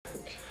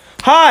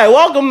Hi,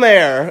 welcome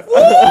there.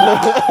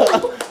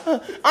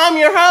 I'm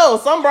your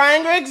host. I'm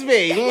Brian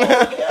Grigsby.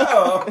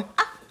 Yeah.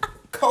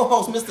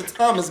 Co-host Mr.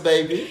 Thomas,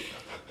 baby.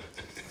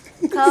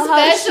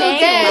 Co-host Special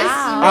guest,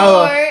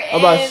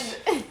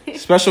 Wow.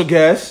 Special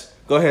guest.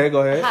 Go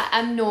ahead. Hi,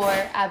 I'm Noor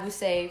Abu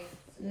Saif,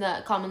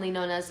 commonly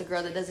known as the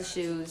girl that does the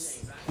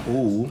shoes.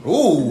 Ooh,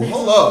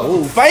 hold up.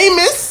 ooh,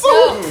 famous.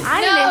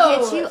 I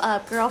didn't hit you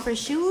up, girl, for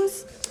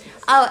shoes.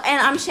 Oh,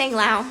 and I'm Shang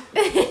Lao.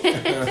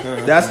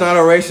 That's not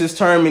a racist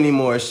term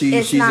anymore.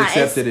 She's not.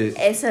 accepted it.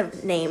 It's a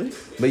name.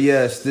 But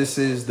yes, this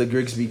is the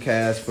Grigsby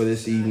cast for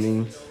this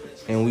evening,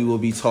 and we will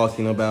be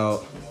talking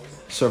about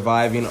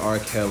surviving R.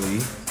 Kelly.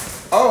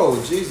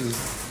 Oh, Jesus.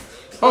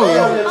 Oh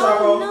yeah.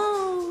 Oh,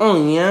 no.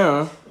 Oh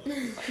yeah.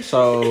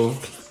 So,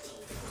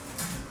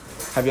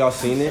 have y'all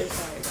seen it?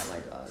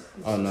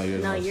 Oh no, you're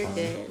No, not. you're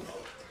good.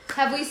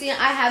 Have we seen it?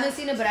 I haven't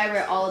seen it, but I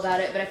read all about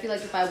it. But I feel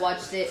like if I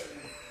watched it,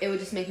 it would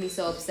just make me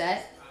so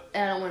upset.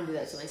 And I don't want to do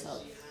that to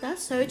myself.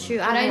 That's so true.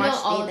 But I haven't know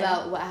watched all either.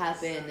 about what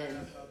happened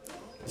and,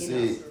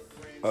 See,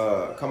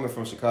 coming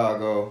from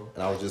Chicago,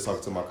 and I was just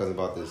talking to my cousin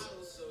about this,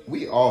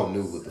 we all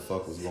knew what the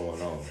fuck was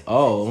going on.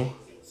 Oh,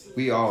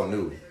 We all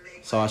knew.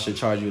 so I should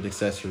charge you with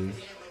accessory.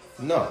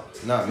 No,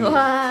 not me.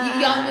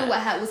 y'all knew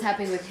what was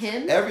happening with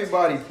him.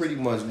 Everybody pretty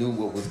much knew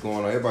what was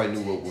going on. Everybody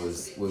knew what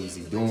was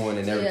he doing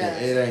and everything. Yeah.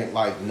 It ain't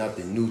like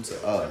nothing new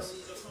to us,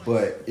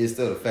 but it's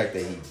still the fact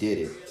that he did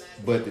it.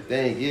 But the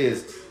thing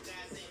is,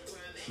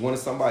 when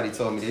somebody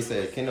told me, they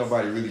said, can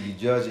nobody really be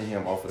judging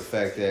him off of the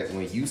fact that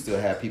when you still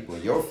have people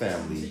in your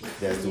family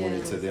that's doing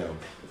it to them.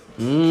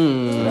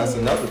 So that's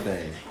another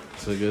thing.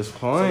 That's a good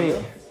point.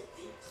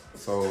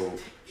 So,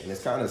 and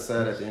it's kind of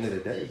sad at the end of the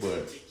day,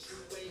 but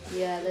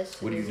Yeah, that's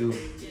true. what do you do?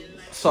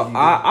 So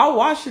I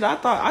watched it. I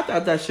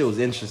thought that shit was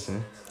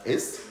interesting.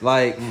 It's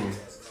Like, Did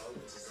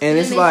and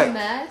it it's make like you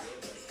mad?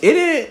 it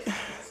didn't.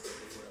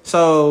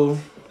 So,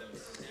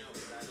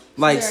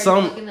 like You're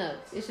some. fucking up.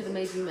 It should have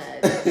made you mad.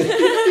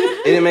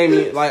 It didn't make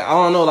me like, I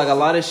don't know, like a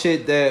lot of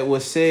shit that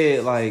was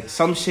said, like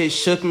some shit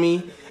shook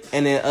me,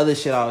 and then other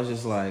shit I was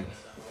just like,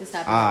 This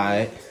happened.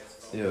 alright.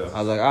 yeah. I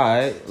was like,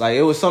 alright. Like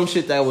it was some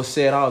shit that was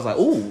said, I was like,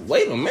 ooh,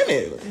 wait a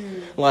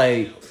minute.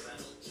 Like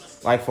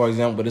for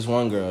example, this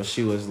one girl,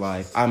 she was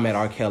like, I met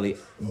R. Kelly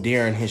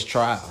during his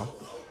trial,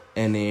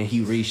 and then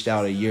he reached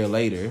out a year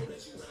later,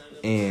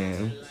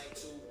 and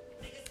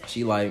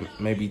she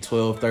like maybe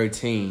 12,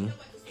 13,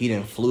 he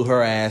done flew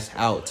her ass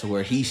out to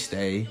where he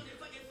stayed.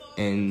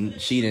 And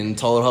she done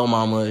told her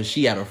mama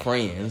she had her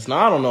friends.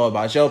 Now, I don't know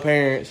about your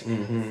parents,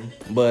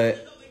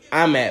 but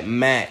I'm at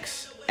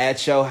max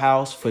at your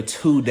house for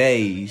 2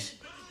 days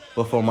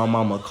before my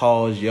mama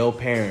calls your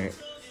parent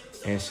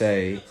and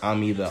say,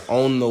 I'm either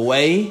on the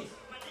way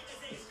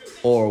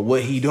or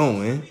what he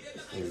doing.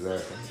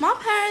 Exactly. My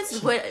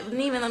parents wouldn't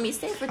even let me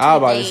stay for 2 days. I was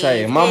about to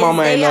say, my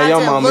mama ain't They know had your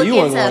to mama, look you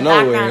wasn't into going the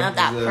background nowhere. of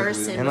that Exactly.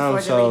 person And before I'm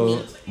they so, leave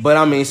me. but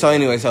I mean, so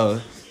anyway, so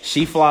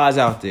she flies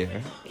out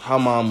there, her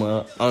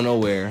mama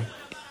unaware.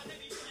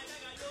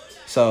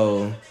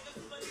 So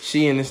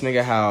she in this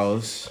nigga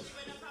house,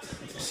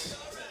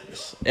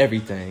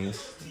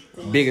 everything's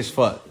big as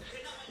fuck.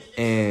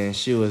 And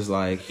she was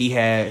like,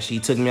 she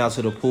took me out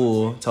to the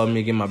pool, told me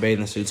to get my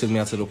bathing suit, took me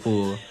out to the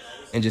pool,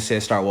 and just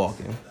said, start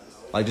walking.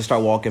 Like, just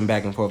start walking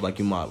back and forth like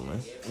you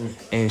modeling.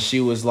 And she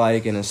was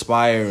like an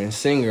aspiring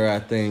singer, I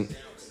think.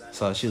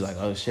 So she was like,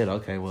 oh shit,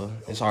 okay, well,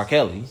 it's R.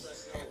 Kelly.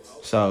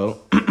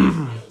 So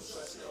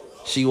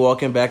she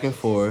walking back and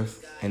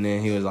forth, and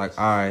then he was like,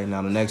 all right,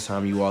 now the next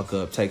time you walk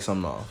up, take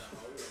something off.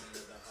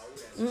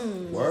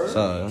 Word.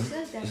 So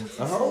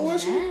How old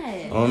was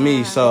she? on me,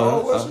 How so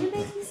old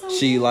was she?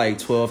 she like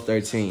 12,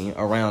 13,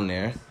 around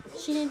there.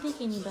 She didn't think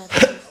any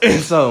better.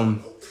 So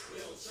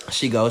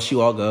she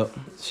walk up,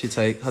 she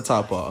take her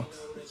top off.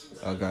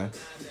 Okay.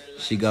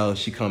 She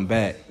come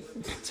back,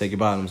 take your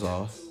bottoms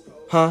off.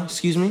 Huh?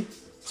 Excuse me?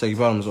 Take your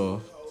bottoms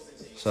off.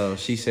 So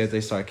she said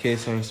they start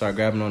kissing, start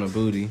grabbing on her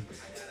booty,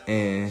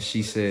 and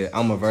she said,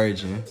 I'm a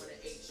virgin.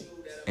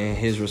 And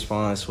his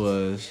response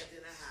was,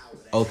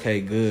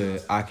 okay,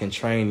 good. I can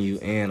train you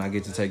and I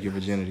get to take your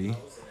virginity.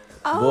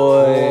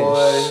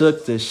 Boy,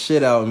 shook the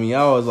shit out of me.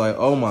 I was like,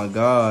 oh my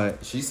God.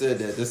 She said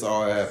that this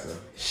all happened.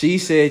 She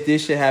said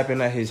this shit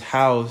happened at his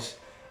house,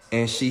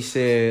 and she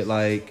said,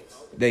 like,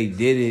 they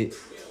did it,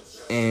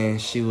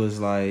 and she was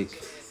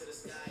like,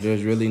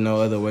 there's really no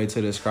other way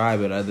to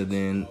describe it other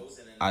than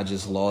I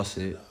just lost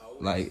it.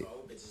 Like,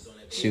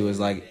 she was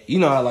like, you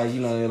know how, like,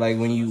 you know, like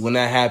when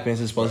that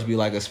happens, it's supposed to be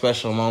like a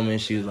special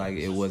moment. She was like,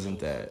 it wasn't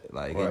that.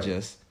 Like, Right. it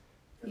just,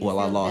 well,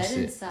 I lost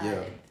it.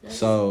 Yeah.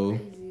 So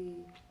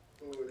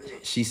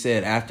she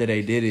said after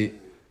they did it,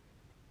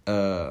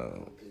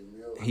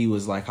 he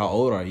was like, how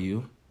old are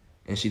you?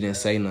 And she didn't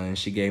say nothing.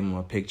 She gave him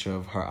a picture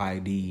of her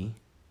ID.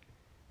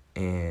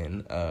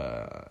 And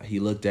he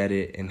looked at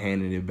it and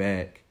handed it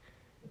back.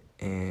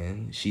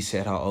 And she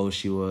said how old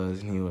she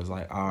was. And he was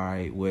like, all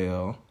right,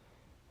 well,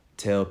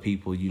 tell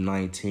people you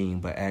 19,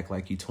 but act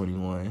like you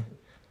 21.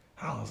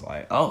 I was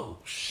like, oh,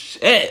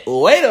 shit.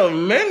 Wait a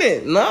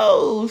minute.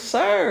 No,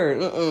 sir.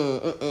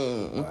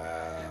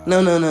 Wow.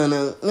 No. Who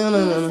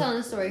was telling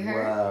the story?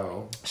 Her.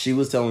 Wow. She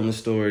was telling the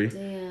story.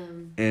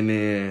 Damn. And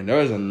then there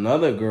was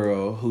another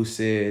girl who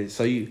said,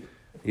 so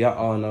y'all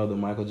all know the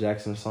Michael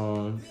Jackson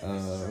song,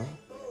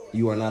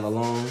 You Are Not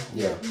Alone?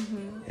 Yeah.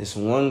 Mm-hmm. It's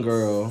one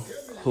girl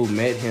who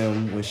met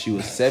him when she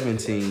was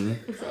 17.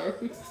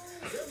 Sorry.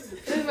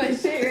 This is my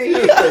shit right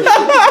here.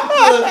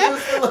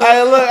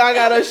 Hey, look, I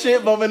got her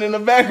shit bumping in the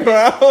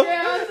background.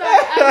 Yeah, I'm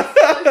sorry. I'm so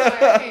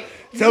sorry. Okay.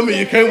 Tell me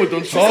you came with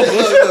them chocolates.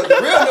 The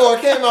real Noah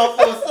came out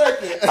for a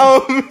second.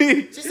 On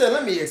me. She said,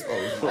 "Let me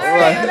expose you." All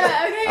right,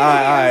 okay. All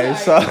right, I'm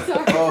sorry. so-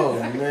 I'm sorry. Oh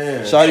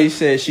man. Shawty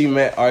said she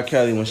met R.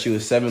 Kelly when she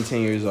was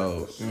 17 years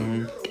old.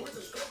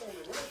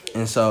 Mm-hmm.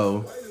 And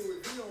so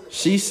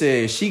she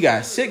said she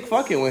got sick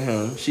fucking with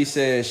him. She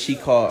said she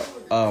caught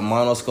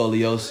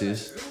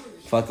monoscoliosis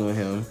fucking with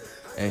him.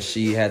 And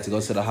she had to go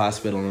to the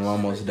hospital and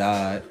almost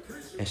died.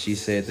 And she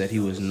said that he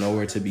was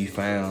nowhere to be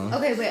found.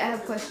 Okay, wait. I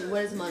have a question.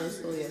 What is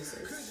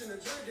monoscoliosis?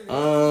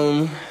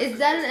 Is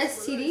that an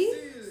STD?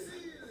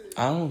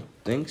 I don't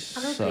think so.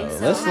 I don't think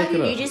so. Let's How look do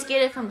it you up. just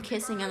get it from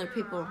kissing other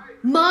people?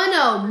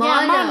 Mono.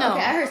 mono.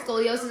 Okay, I heard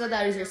scoliosis. I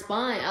thought it was your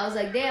spine. I was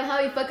like, damn, how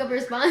you fuck up her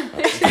spine?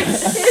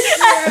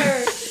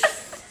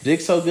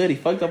 Dick's so good, he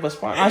fucked up a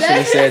spine. I shouldn't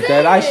have said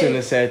that. I shouldn't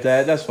have said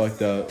that. That's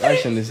fucked up. I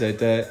shouldn't have said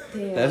that.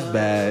 Damn. That's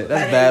bad.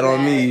 That's bad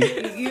on me.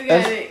 You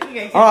got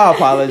it. I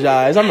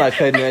apologize. I'm not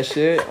cutting that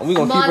shit. We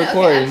gonna keep Okay,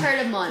 recording. I've heard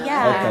of mono.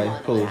 Yeah. I've heard Okay,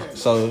 of cool. mono.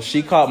 So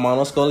she caught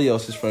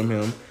monoscoliosis from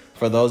him.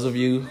 For those of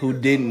you who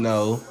didn't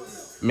know,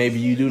 maybe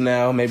you do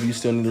now, maybe you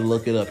still need to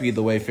look it up.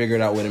 Either way, figure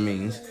it out what it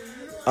means.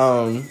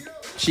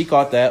 She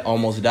caught that,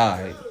 almost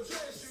died.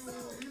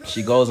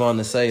 She goes on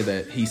to say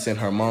that he sent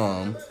her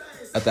mom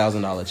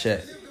 $1,000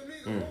 check.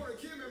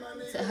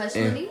 Is it hush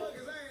And- money?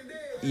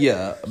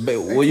 Yeah,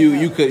 but well,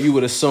 you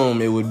would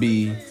assume it would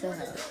be It's a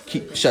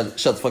hush. shut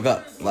the fuck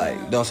up,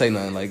 like don't say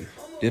nothing, like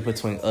this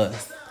between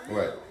us.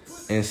 Right.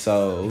 And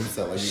so You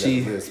sound like you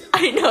she. got a lisp.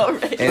 I know,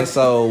 right? And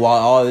so while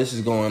all this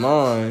is going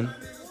on,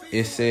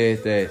 it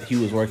said that he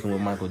was working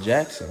with Michael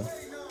Jackson.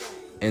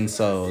 And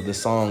so the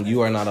song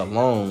You Are Not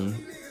Alone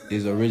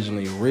is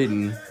originally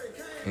written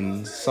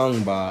and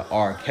sung by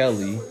R.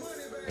 Kelly,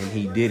 and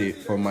he did it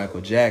for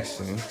Michael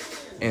Jackson.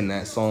 And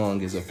that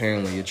song is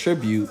apparently a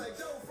tribute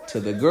to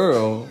the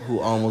girl who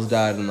almost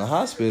died in the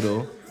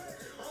hospital,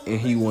 and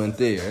he went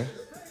there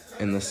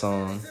in the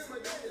song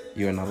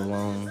You're Not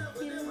Alone.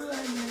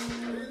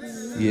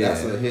 Yeah,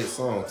 That's a hit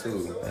song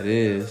too. it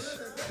is.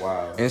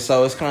 Wow. And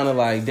so it's kind of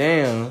like,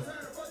 damn.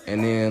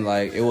 And then,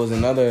 like, it was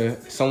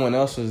someone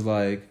else was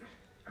like,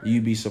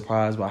 you'd be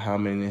surprised by how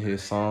many of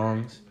his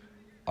songs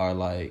are,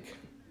 like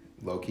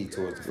Low key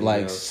towards the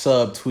like females.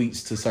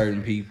 sub-tweets to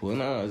certain people.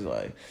 And I was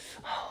like,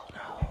 oh,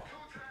 no.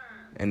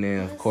 And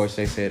then, of course,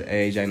 they said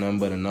age ain't nothing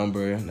but a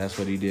number. That's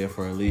what he did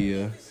for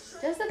Aaliyah.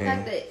 Just the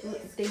fact that,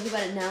 thinking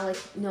about it now, like,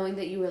 knowing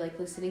that you were, like,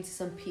 listening to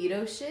some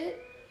pedo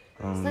shit.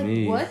 It's like,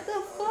 Me. what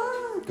the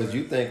fuck? Because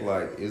you think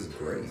like it's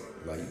great.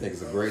 Like you think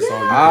it's a great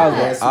song. You I can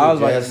dance was it, about to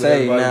dance with say,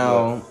 everybody,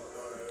 now,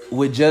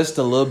 with just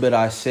a little bit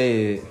I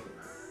said,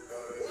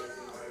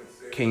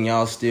 can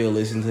y'all still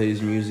listen to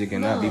his music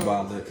and not be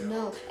bothered?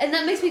 No. And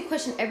that makes me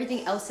question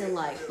everything else in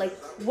life. Like,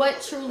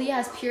 what truly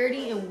has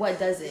purity and what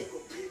doesn't?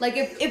 Like,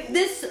 if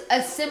this,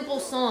 a simple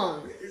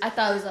song, I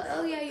thought it was like,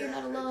 oh yeah, you're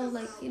not alone.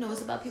 Like, you know,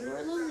 it's about people who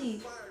are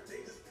lonely.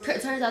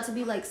 It turns out to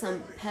be like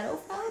some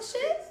pedophile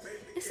shit.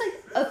 It's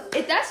like,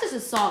 if that's just a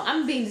song,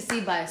 I'm being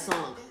deceived by a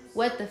song.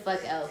 What the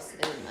fuck else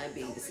am I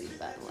being deceived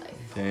by in life?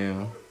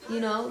 Damn. You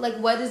know, like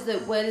what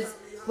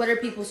are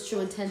people's true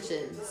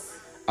intentions?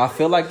 I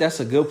feel like that's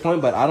a good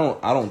point, but I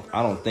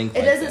don't think It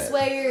like doesn't that.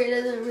 sway your, it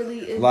doesn't really,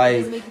 it Like-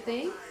 doesn't make you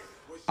think.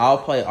 I'll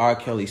play R.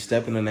 Kelly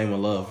Step in the Name of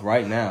Love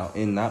right now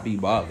and not be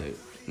bothered.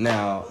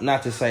 Now,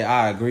 not to say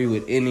I agree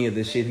with any of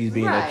the shit he's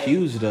being Right.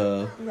 accused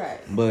of, Right.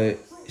 but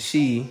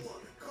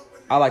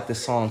I like the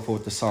song for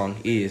what the song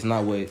is,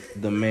 not what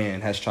the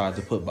man has tried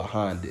to put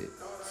behind it.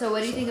 So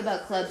what do you think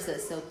about clubs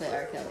that still play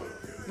R. Kelly?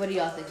 What do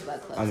y'all think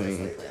about clubs I that mean,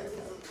 still play R. Kelly?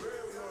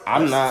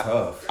 That's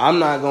tough. I'm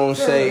not gonna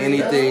say real.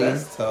 anything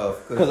That's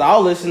tough. because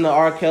I'll listen to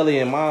R. Kelly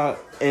in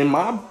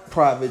my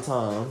private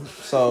time.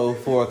 So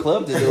for a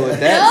club to do it,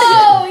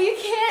 that No, you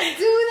can't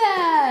do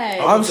that.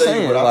 I'm I'll tell you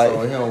saying, what I like-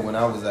 told him when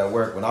I was at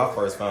work when I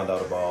first found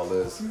out about all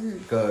this.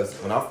 Because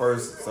when I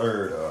first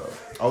heard,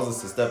 I was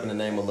just a Step in the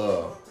Name of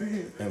Love,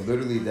 and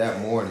literally that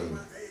morning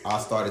I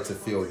started to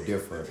feel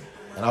different,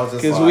 and I was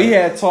just because like, we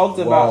had talked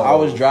about. I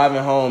whoa. was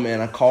driving home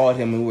and I called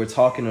him and we were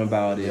talking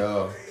about it.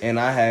 Yeah. And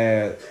I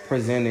had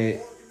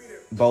presented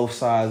both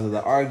sides of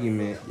the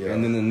argument. Yeah.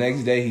 And then the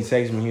next day he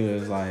texted me. He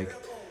was like,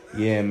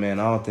 "Yeah, man,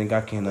 I don't think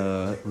I can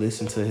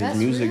listen to his That's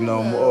music real,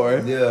 no though. more."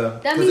 Yeah.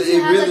 That 'Cause means it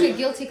you have really- like a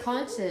guilty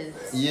conscience.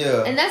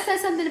 Yeah. And that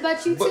says something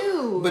about you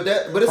too. But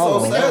it's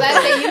Oh. so the sad.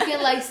 fact that you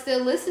can like still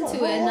listen to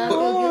it and not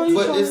feel guilty.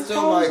 But it's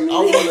still like I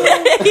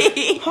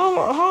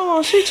wanna. Hold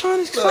on, she trying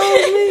to expose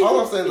me. All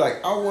I'm saying is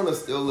like I wanna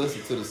still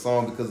listen to the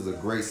song because it's a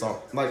great song.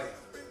 Like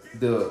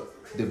the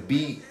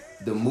beat,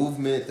 the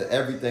movement, the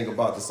everything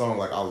about the song.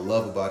 Like I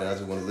love about it. I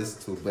just want to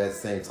listen to it. But at the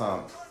same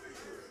time,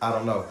 I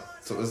don't know.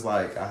 So it's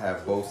like I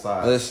have both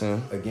sides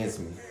Listen. against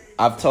me.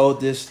 I've told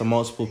this to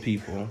multiple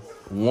people.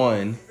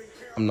 One,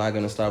 I'm not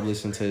gonna stop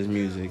listening to his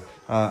music.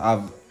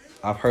 I've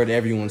heard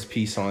everyone's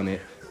piece on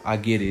it. I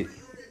get it.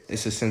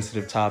 It's a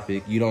sensitive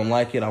topic. You don't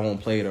like it, I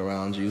won't play it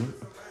around you.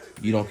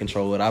 You don't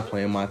control what I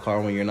play in my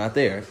car when you're not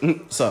there.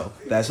 So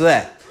that's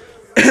that.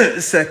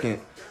 Second,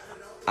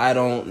 I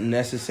don't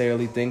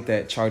necessarily think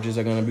that charges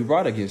are gonna be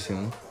brought against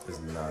him. It's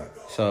not.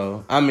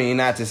 So I mean,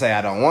 not to say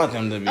I don't want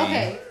them to be.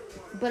 Okay,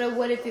 but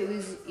what if it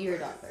was your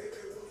daughter?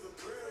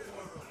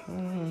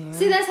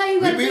 See, that's how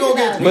you gotta think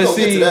about it. We gonna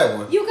see, get to that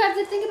one. You got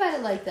to think about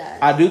it like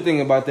that. I do think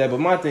about that,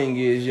 but my thing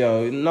is,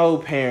 no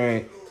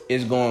parent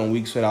is going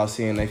weeks without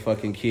seeing their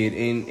fucking kid,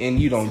 and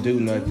you don't do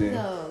nothing.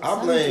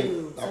 I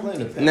blame the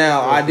parents.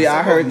 Now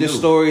I heard the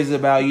stories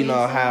about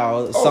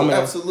how some of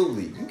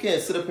absolutely. You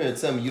can't sit up here and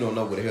tell me you don't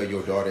know what the hell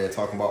your daughter is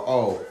talking about.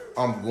 Oh,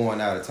 I'm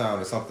going out of town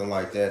or something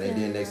like that,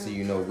 and then next thing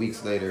you know,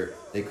 weeks later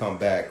they come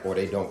back or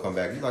they don't come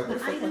back. You're like, what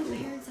the fuck? I know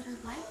parents that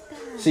are like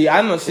that. See,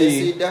 I know.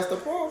 See, that's the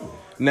problem.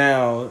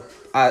 Now,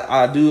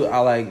 I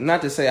like,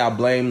 not to say I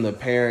blame the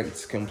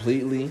parents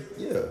completely.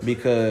 Yeah.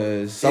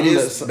 Because some of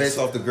the based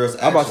off the girls'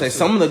 I'm about to say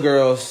some of the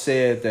girls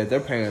said that their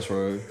parents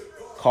were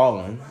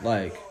calling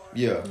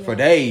for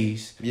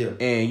days. Yeah.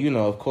 And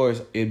of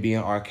course, it being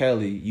R.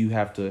 Kelly,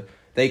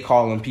 they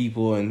calling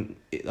people and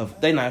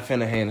they not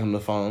finna hand him the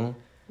phone.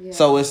 Yeah.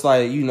 So it's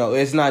like,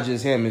 it's not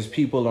just him, it's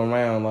people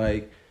around,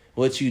 like,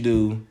 what you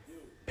do,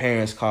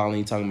 parents calling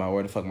you talking about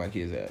where the fuck my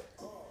kids at.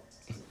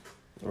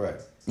 Right.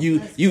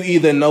 You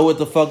either know what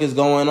the fuck is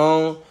going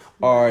on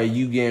or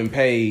you getting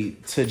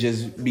paid to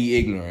just be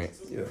ignorant.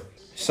 Yeah.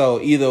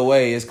 So either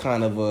way, it's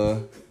kind of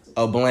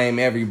a blame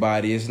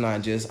everybody. It's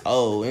not just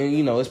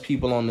and it's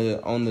people on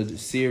the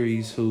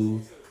series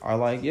who are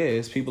like, yeah,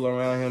 it's people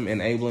around him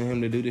enabling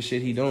him to do the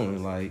shit he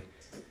doing. Like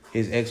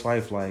his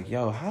ex-wife, like,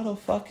 yo, how the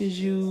fuck is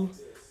you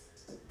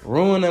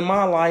ruining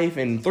my life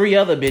and 3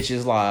 other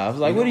bitches' lives?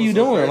 Like, what are you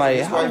doing? Like,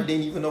 his wife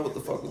didn't even know what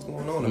the fuck was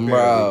going on. Apparently.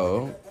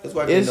 Bro, his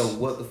wife didn't know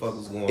what the fuck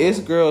was going on. It's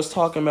girls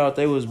talking about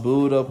they was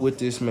booed up with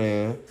this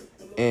man,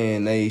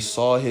 and they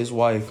saw his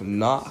wife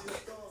knock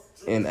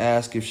and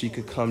ask if she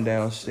could come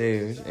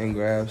downstairs and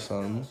grab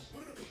something.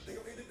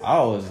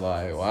 I was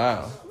like,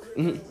 wow.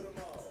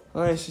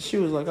 She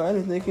was like, I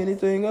didn't think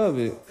anything of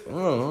it.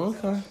 Oh,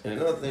 okay. And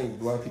another thing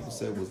a lot of people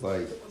said was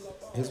like,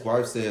 his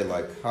wife said,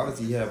 like, how does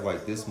he have,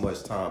 like, this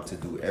much time to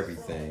do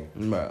everything?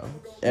 Bro,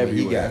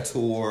 everywhere. He got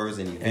tours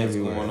and events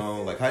going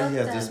on. Like, how he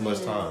has this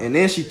much time? And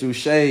then she threw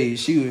shade.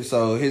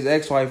 So his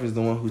ex-wife is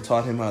the one who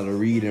taught him how to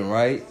read and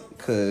write.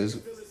 Because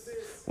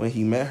when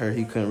he met her,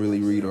 he couldn't really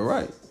read or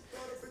write.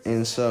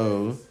 And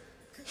so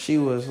she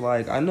was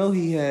like, I know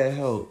he had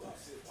help.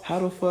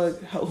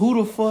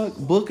 Who the fuck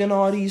booking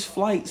all these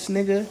flights,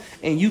 nigga?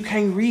 And you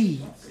can't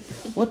read.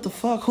 What the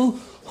fuck?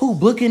 Who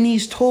booking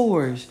these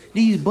tours,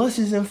 these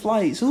buses and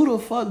flights? Who the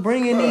fuck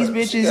bringing these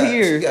bitches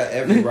here? She got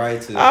every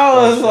right to. I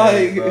was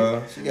like,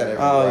 bro. She got every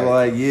right. I was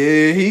like,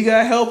 yeah, he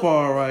got help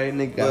all right.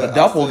 Nigga got a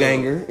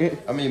doppelganger.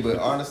 But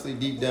honestly,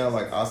 deep down,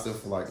 like, I still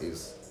feel like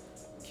it's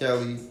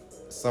Kelly,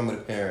 some of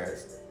the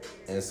parents,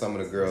 and some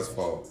of the girls'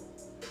 fault.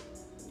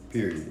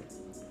 Period.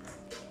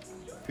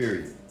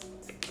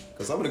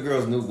 Because some of the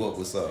girls knew what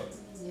was up.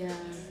 Yeah.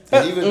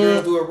 And even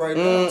girls do it right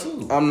now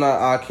too.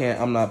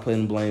 I'm not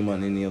putting blame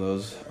on any of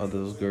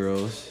those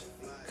girls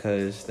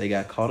because they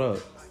got caught up.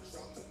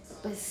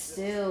 But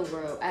still,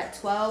 bro, at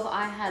 12,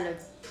 I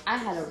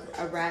had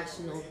a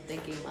rational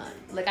thinking mind.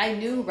 Like, I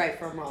knew right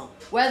from wrong.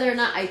 Whether or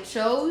not I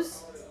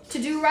chose to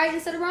do right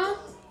instead of wrong,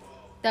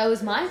 that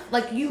was my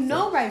right from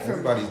wrong.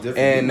 Everybody's different.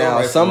 And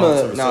now some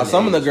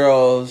of the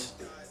girls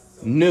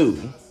knew.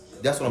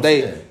 That's what I'm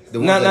saying.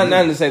 Not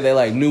to say they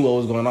like knew what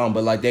was going on,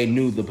 but like they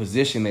knew the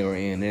position they were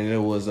in, and it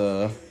was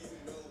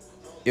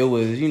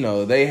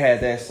they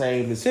had that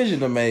same decision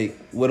to make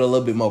with a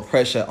little bit more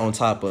pressure on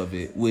top of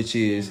it, which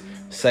is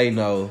say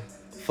no,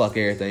 fuck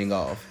everything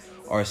off,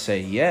 or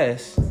say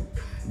yes,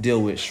 deal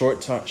with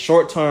short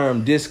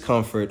term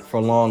discomfort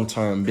for long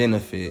term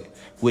benefit,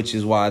 which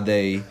is why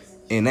they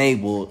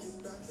enabled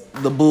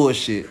the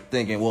bullshit,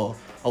 thinking, well,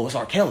 it's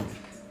R. Kelly,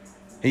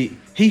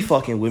 he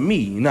fucking with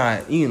me,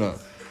 not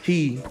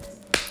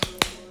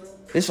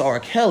it's R.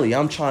 Kelly.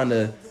 I'm trying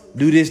to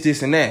do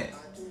this, and that.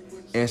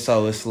 And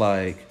so it's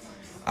like,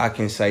 I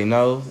can say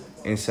no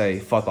and say,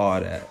 fuck all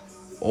that.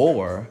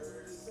 Or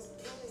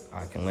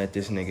I can let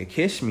this nigga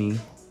kiss me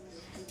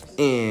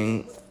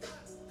and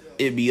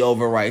it be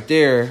over right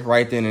there,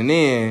 right then and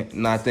then,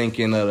 not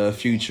thinking of the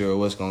future or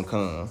what's going to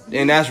come.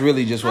 And that's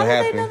really just what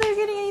happened. How do they know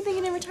they're getting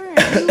anything in return?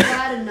 You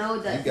gotta know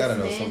that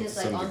this man is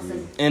like on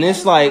some... And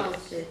it's like,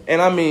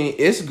 and I mean,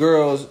 it's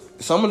girls...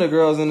 Some of the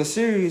girls in the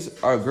series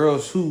are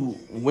girls who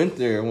went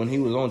there when he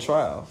was on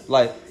trial.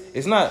 Like,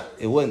 it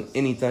wasn't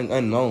anything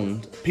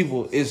unknown.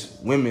 It's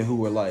women who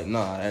were like,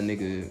 nah, that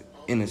nigga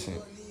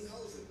innocent.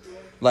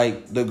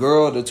 Like, the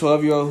girl, the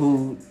 12-year-old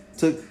who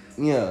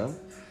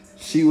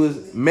she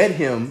met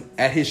him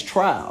at his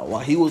trial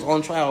while he was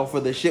on trial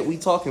for the shit we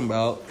talking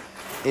about,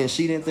 and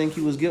she didn't think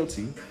he was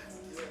guilty.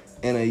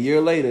 And a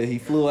year later, he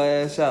flew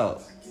her ass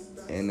out.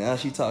 And now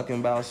she talking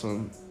about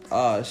some,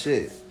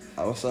 shit.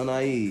 I was so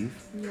naive.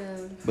 Yeah.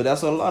 But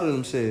that's what a lot of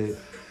them said.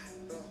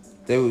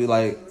 They would be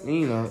like,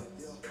 you know,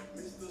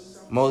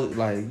 most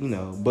like, you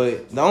know.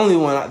 But the only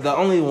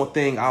one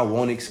thing I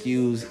won't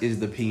excuse is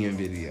the peeing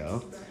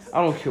video.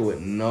 I don't care what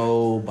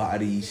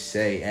nobody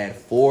say. At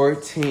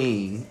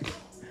 14,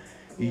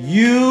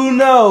 you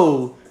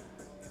know,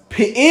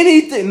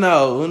 anything.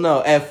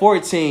 No. At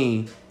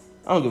 14,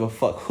 I don't give a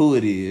fuck who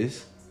it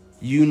is.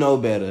 You know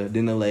better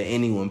than to let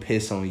anyone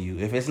piss on you.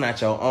 If it's not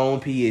your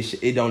own pee,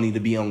 it don't need to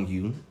be on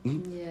you.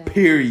 Yeah.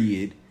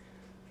 Period.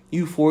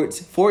 You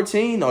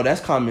 14? No, that's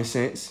common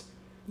sense.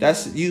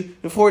 That's you.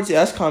 The 14.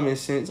 That's common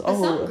sense. But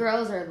some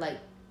girls are like,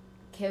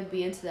 can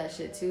be into that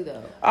shit too,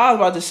 though. I was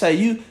about to say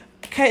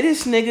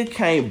this nigga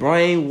can't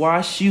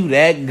brainwash you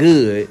that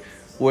good,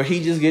 where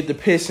he just get the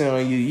pissing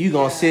on you. You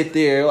gonna sit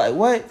there like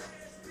what?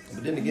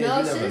 But then again, No,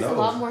 you shit never is know. a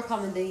lot more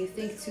common than you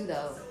think too,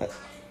 though.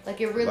 Like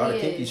it A lot really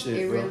of kinky is. shit,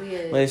 It bro. really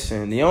is.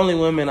 Listen, the only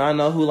women I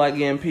know who like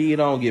getting peed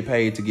on get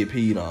paid to get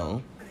peed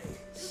on.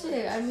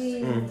 Shit, I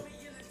mean,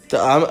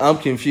 I'm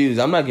confused.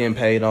 I'm not getting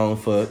paid on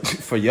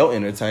for your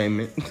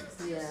entertainment.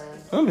 yeah.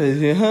 I'm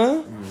busy,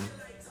 huh?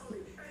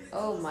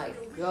 Oh my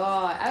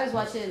god. I was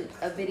watching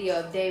a video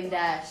of Dame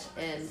Dash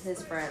and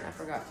his friend, I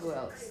forgot who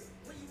else.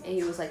 And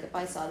he was like, if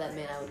I saw that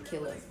man, I would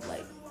kill him.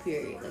 Like,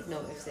 period. Like, no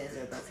ifs, ands,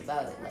 or buts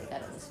about it. Like, I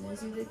don't listen to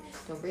his music.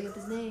 Don't bring up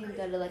his name.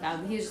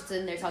 He was just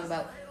sitting there talking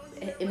about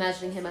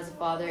imagining him as a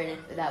father, and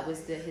if that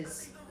was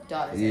his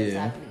daughter that it was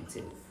Yeah. happening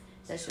to.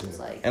 That shit was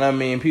like, And I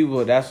mean,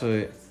 people. That's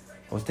what.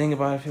 Well, think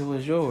about if it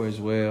was yours.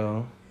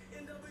 Well,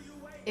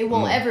 it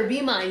won't ever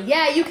be mine.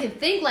 Yeah, you can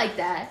think like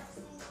that.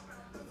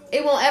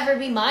 It won't ever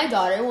be my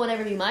daughter. It won't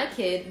ever be my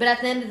kid. But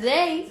at the end of the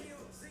day,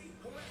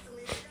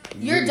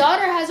 your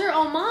daughter has her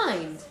own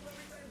mind.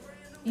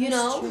 You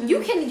know,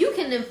 you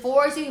can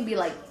enforce, you can be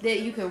like that,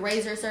 you can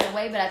raise her a certain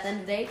way, but at the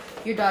end of the day,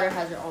 your daughter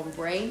has her own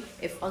brain.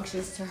 It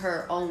functions to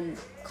her own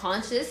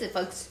conscious. It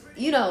functions,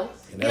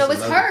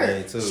 it's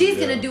her. Too, She's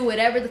gonna do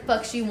whatever the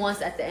fuck she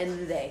wants at the end of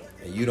the day.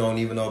 And you don't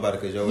even know about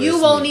it because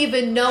You won't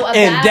even know about it.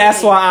 and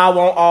that's why I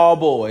want all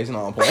boys.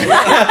 No, I'm playing.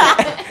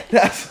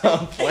 That's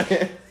what I'm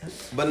playing.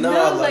 But No,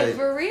 no, like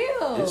for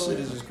real. this shit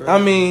is just crazy. I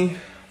mean,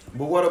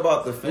 but what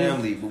about the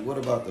family?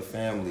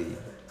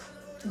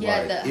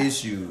 Yeah, like,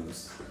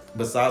 issues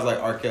besides like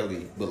R.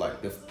 Kelly, but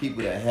like the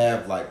people that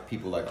have like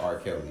people like R.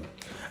 Kelly.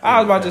 I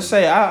was about to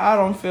say, I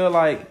don't feel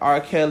like R.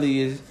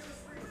 Kelly is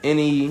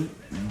any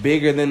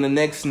bigger than the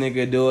next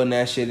nigga doing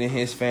that shit in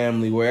his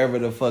family, wherever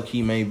the fuck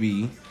he may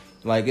be.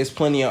 Like, it's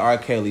plenty of R.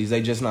 Kellys,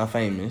 they just not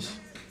famous.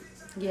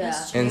 Yeah.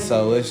 And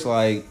so it's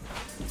like,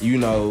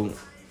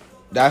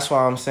 that's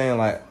why I'm saying,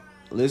 like,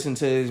 listen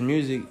to his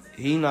music.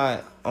 He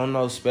not on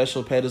no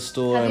special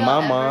pedestal Have in y'all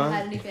my ever mind.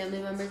 had any family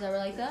members that were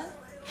like that?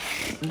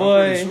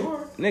 Boy, pretty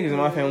sure. niggas in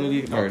my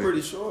family get I'm murdered.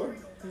 pretty sure.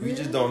 We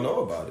just don't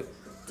know about it.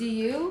 Do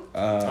you?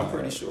 I'm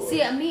pretty sure.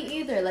 See, me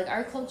either. Like,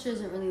 our culture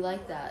isn't really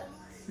like that.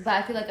 But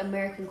I feel like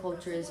American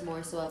culture is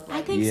more so of like...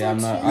 I think Yeah,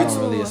 so I don't too.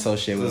 really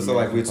associate with So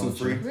like we're American too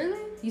culture. free.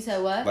 Really? You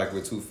said what? Like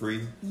we're too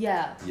free.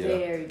 Yeah, Yeah.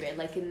 very, very.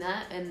 Like in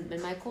that, and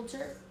in my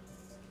culture,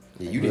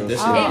 Yeah, you did this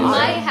Oh,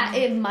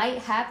 shit. it might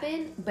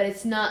happen, but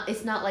it's not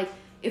like,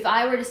 if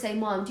I were to say,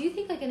 Mom, do you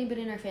think like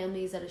anybody in our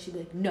family is that? She'd be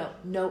like,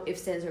 no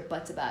ifs, ands, or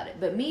buts about it.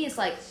 But me, it's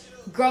like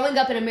growing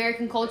up in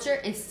American culture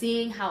and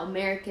seeing how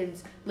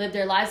Americans live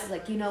their lives. Is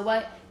like, you know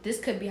what? This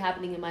could be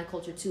happening in my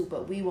culture too,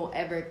 but we won't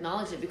ever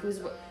acknowledge it because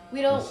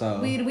we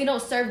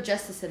don't serve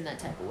justice in that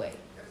type of way.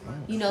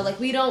 Like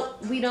we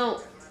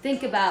don't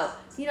think about,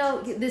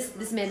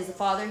 this man is a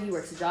father, he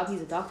works a job,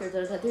 he's a doctor.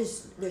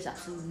 There's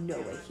absolutely no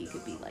way he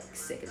could be like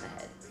sick in the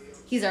head.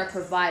 He's our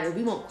provider.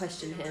 We won't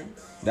question him.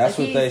 That's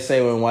Like, what they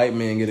say when white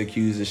men get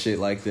accused of shit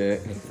like that.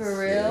 For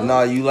real?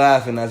 No, you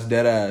laughing, that's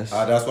dead ass.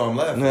 That's why I'm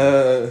laughing.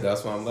 Uh,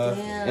 That's why I'm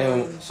laughing.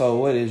 Damn. And so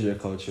what is your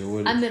culture?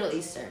 I'm Middle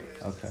Eastern.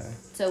 Okay.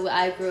 So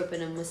I grew up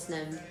in a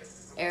Muslim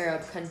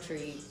Arab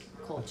country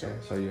culture.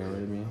 So you're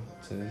Arabian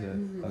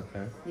citizen?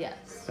 Okay. Yes.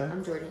 Okay.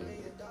 I'm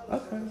Jordanian.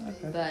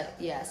 Okay. But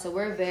yeah, so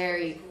we're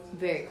very,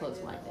 very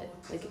close-minded.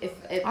 Like if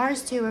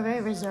Ours too. We're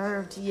very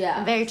reserved. Yeah.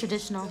 And very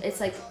traditional.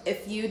 it's like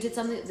if you did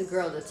something, the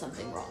girl did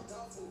something wrong.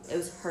 It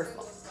was her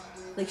fault.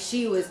 Like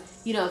she was,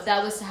 if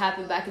that was to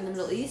happen back in the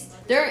Middle East,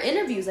 there are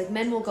interviews. Like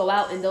men will go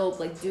out and they'll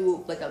like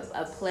do like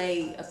a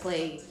play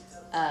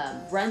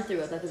run through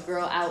of like a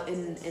girl out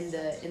in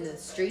the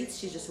streets.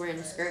 She's just wearing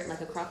a skirt and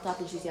like a crop top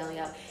and she's yelling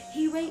out,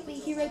 he raped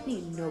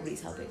me.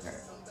 Nobody's helping her.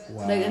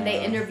 Wow. Like, and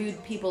they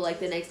interviewed people like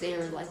the next day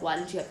and were like, why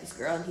didn't you help this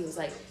girl? And he was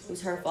like, it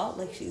was her fault.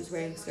 Like she was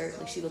wearing a skirt.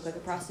 Like she looked like a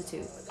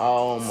prostitute.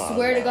 Oh my.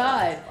 Swear to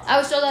God. I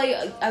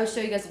would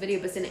show you guys a video,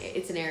 but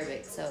it's in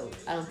Arabic, so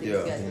I don't think you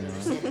guys would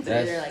understand it. But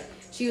they're like,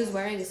 she was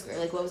wearing a skirt.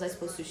 Like, what was I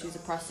supposed to do? She was a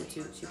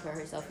prostitute. She put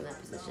herself in that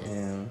position.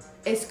 Damn.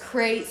 It's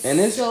crazy. And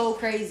it's so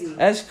crazy.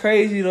 That's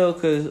crazy though,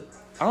 cause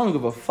I don't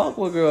give a fuck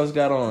what girls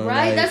got on.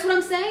 Right, like, that's what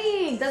I'm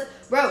saying.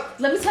 Bro,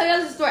 let me tell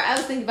you the story. I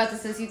was thinking about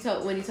this since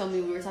when you told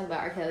me we were talking about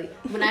R. Kelly.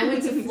 When I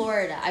went to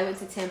Florida, I went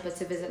to Tampa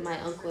to visit my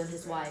uncle and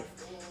his wife.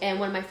 And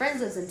one of my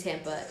friends lives in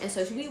Tampa. And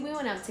so we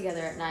went out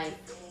together at night.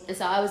 And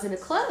so I was in a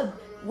club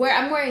where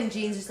I'm wearing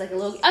jeans, just like a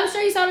little. I'm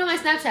sure you saw it on my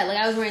Snapchat. Like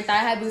I was wearing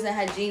thigh-high boots that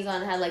had jeans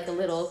on and had like a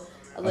little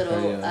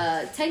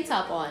tank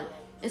top on.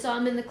 And so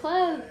I'm in the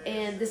club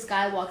and this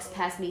guy walks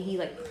past me.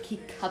 He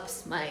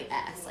cups my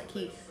ass. Like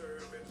he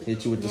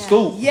hit you with the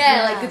scoop.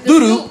 Yeah, like with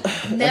the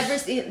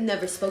scoop.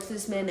 Never spoke to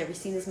this man. Never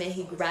seen this man.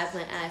 He grabbed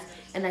my ass,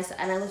 and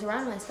I looked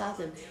around and I stopped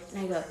him,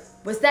 and I go,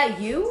 "Was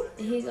that you?"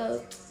 And he goes,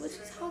 "What you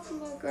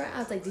talking about, girl?" I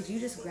was like, "Did you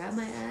just grab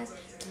my ass?"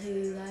 And he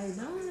was like,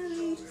 "No,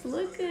 you just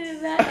looking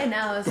at that." And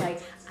I was like,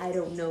 "I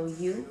don't know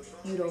you.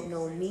 You don't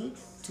know me.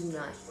 Do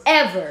not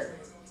ever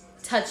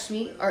touch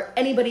me or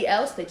anybody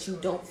else that you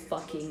don't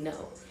fucking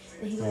know."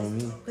 And he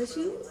goes, "But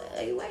you,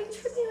 why you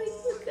tripping? Like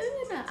you look good."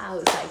 And I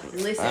was like,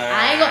 "Listen,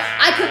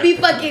 I could be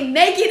fucking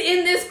naked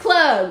in this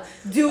club.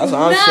 Do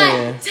not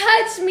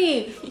touch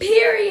me.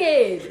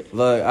 Period."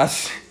 Look,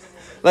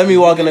 let me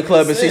walk in the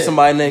club and see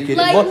somebody naked.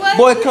 Like,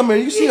 boy, come here.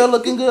 You see her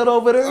looking good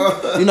over there?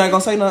 You're not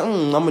gonna say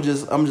nothing. I'm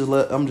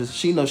just.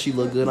 She knows she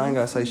look good. I ain't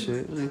gotta say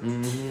shit.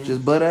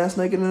 Just butt ass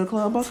naked in the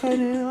club. Okay,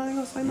 then I ain't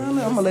gonna say nothing.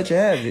 I'm gonna let you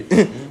have it.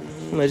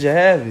 I'm gonna let you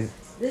have it.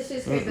 This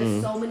shit's great,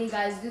 but so many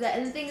guys do that.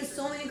 And the thing is,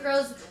 so many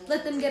girls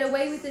let them get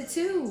away with it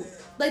too.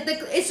 Like,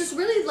 it's just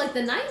really like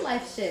the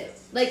nightlife shit.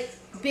 Like,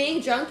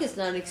 being drunk is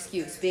not an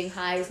excuse. Being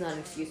high is not an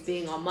excuse.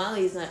 Being on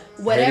Molly is not.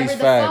 Whatever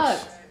the fuck.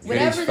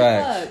 Whatever the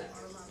fuck.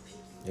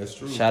 That's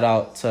true. Shout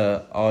out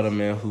to all the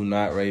men who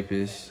not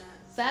rapists.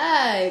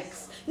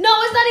 Facts. No,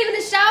 it's not even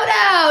a shout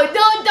out.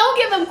 Don't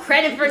give them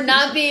credit for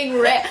not being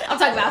I'm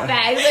talking about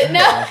facts, but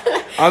no.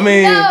 I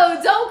mean, no,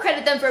 don't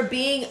credit them for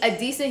being a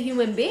decent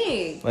human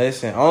being.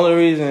 Listen, only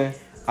reason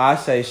I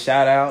say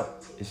shout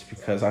out is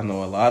because I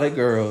know a lot of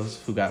girls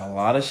who got a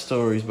lot of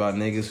stories about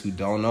niggas who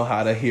don't know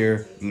how to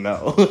hear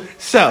no.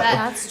 So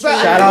that's true.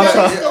 Shout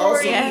out to it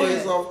also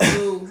plays off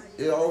too.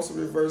 It also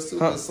reverses too.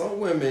 Because some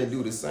women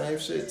do the same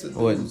shit to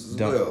dudes as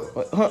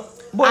well.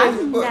 Boy,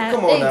 come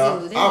on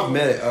now. I've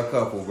met a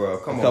couple, bro.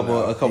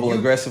 A couple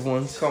aggressive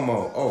ones. Come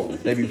on. Oh,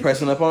 they be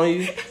pressing up on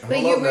you. But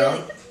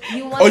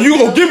you want oh, you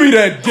gonna give me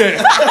that dick?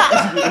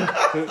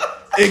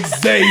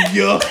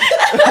 Xavier,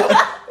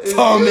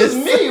 Thomas.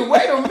 Me.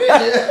 Wait a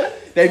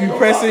minute. They be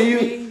pressing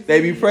you.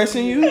 They be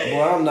pressing you.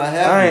 Boy, I'm not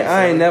happy.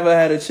 I ain't never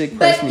had a chick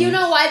press me. But you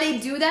know why they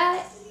do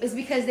that? It's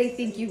because they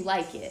think you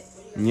like it.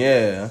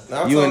 Yeah,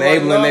 you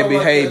enabling their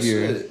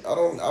behavior.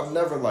 I've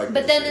never liked.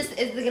 But then it's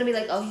gonna be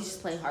like, oh, he's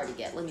just playing hard to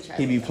get. Let me try.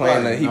 He be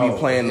playing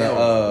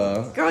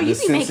the girl, you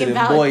be making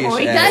valid boyish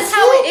points. ass. That's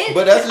how it is.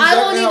 But that's exactly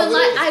I won't even how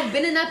lie. I've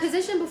been in that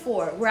position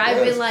before where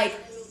I've been like,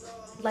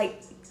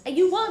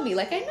 you want me?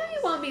 Like I know you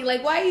want me.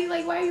 Like why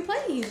are you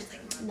playing? He's just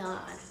like, nah.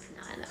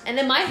 And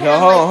in my head,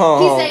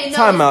 he's saying no.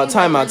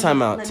 Time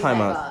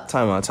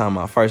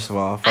out. First of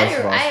all,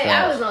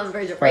 I was on the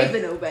verge of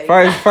raping nobody.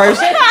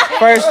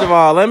 First of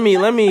all, let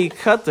me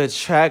cut the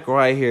track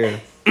right here,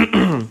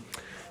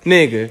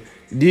 nigga.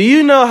 Do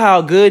you know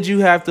how good you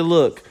have to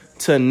look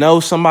to know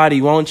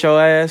somebody wants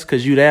your ass?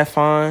 Cause you that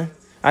fine.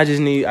 I just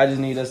need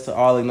us to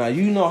all acknowledge.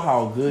 You know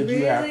how good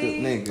you have to,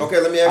 nigga.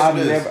 Okay, let me ask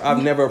you this.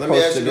 I've never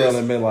approached a girl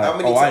and been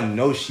like, I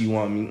know she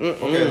want me.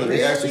 Okay, let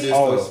me ask you this.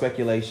 Always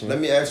speculation. Let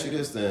me ask you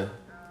this then.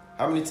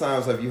 How many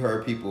times have you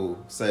heard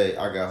people say,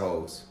 I got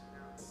hoes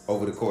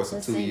over the course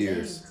of 2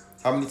 years?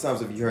 How many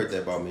times have you heard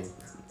that about me?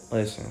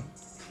 Listen.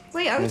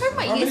 Wait, are we talking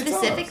about you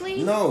specifically?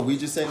 Times? No, we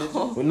just saying it.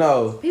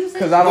 No,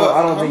 because I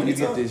don't think you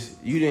get this.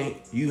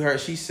 You heard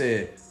she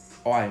said,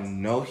 oh, I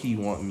know he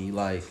want me.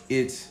 Like,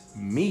 it's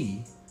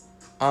me.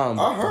 I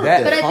heard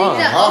that. But I think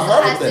that also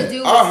has to do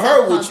with I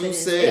heard what you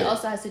said. It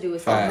also has to do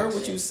with I heard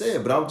what you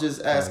said, but I'm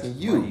just asking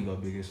you. My ego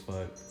big as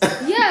fuck.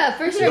 Yeah,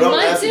 for sure.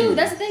 Mine too.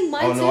 That's the thing.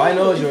 Mine too. Oh, no, I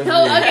know yours.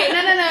 No, okay.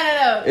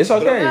 No. It's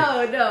okay.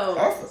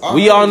 No.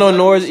 We all know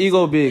Nora's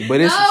ego big, but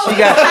it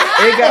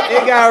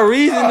got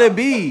reason to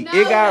be. No,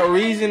 it got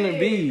reason to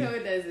be. No,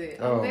 it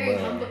doesn't. I'm very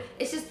humble.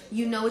 It's just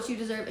you know what you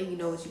deserve and you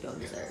know what you don't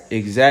deserve.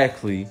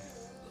 Exactly.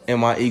 And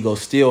my ego's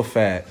still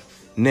fat.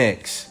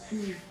 Next.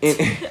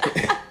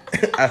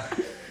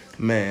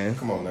 Man.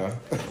 Come on now.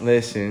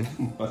 Listen.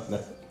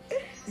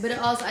 But it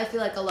also, I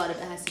feel like a lot of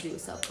it has to do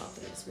with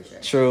self-confidence, for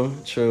sure.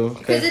 True.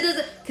 Because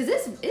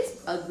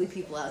it's ugly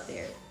people out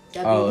there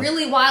that be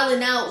really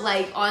wilding out,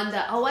 like, on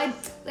the,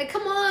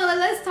 come on,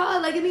 let's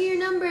talk, like, give me your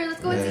number,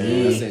 let's go to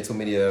eat. I've seen too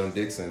many of them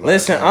dicks.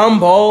 Listen, I'm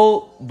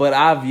bold, but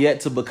I've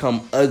yet to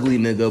become ugly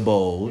nigga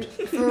bold.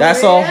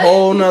 That's a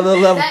whole nother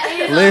level.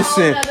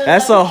 Listen,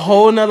 that's a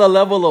whole nother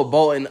level of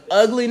bold. And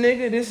ugly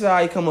nigga, this is how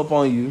he come up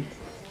on you.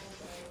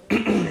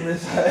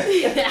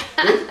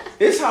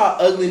 It's how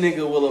ugly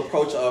nigga will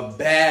approach a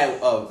bad,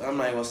 I'm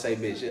not even gonna say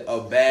bitch,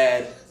 a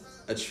bad,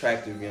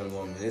 attractive young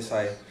woman. It's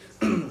like,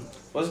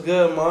 what's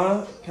good,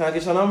 ma? Can I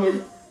get your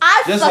number?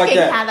 I just fucking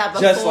had that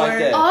before. Just like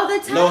that. All the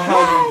time. No,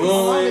 how you doing?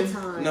 All the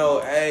time. No,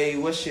 hey,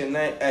 what's your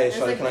name? Hey,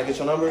 sorry, can I get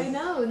your number? I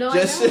know. I know.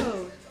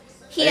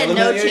 He had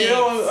no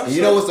chance. And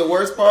you know what's the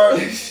worst part?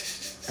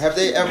 Have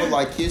they ever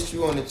like kissed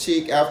you on the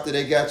cheek after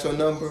they got your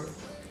number?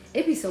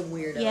 It'd be some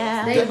weirdo.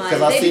 Yeah. They might.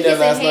 Because I They seen be that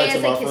last kissing night to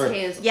hands, my they kiss friend.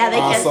 hands. Yeah, they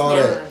I kiss saw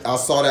hands. that. I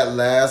saw that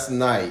last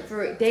night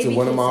They to be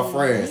one of my kissing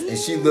friends, and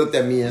she looked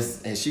at me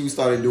and she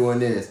started doing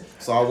this.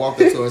 So I walked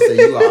up to her and said,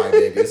 "You alright,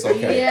 baby? It's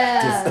okay."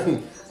 Yeah.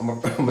 Just,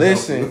 I'm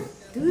Listen,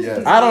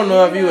 Yes. I don't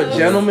know if you a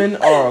gentleman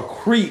or a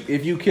creep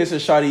if you kiss a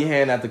shawty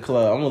hand at the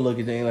club. I'm gonna look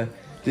at them like,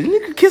 did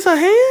you nigga kiss her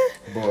hand?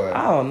 Boy,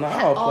 I don't know.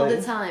 I'll All play.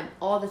 the time.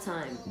 All the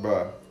time.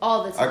 bruh.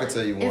 All the time. I can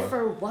tell you one. And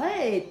for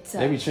what?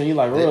 They be treating you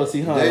like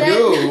royalty, huh? they That-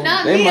 do.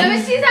 Not They me. might- I mean,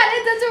 she's had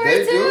it done to her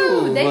They too.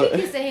 do, They but- can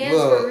kiss their hands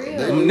look, for real.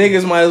 they- Them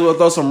niggas might as well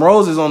throw some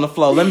roses on the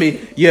floor. Let me,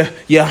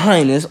 your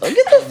highness. Get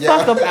the Yeah.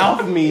 fuck up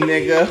off me,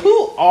 nigga.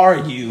 Who are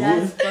you?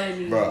 That's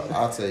funny. Bro,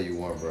 I'll tell you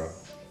one, bro.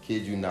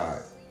 Kid you not.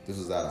 This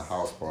was at a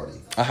house party.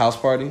 A house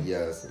party?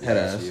 Yes, Head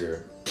last ass.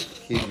 year.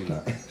 Kid you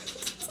not.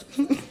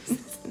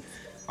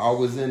 I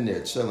was in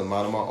there chilling,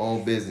 minding my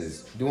own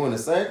business, doing the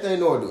same thing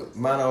Nora do,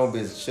 mind my own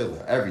business,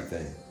 chilling,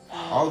 everything.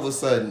 All of a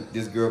sudden,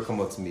 this girl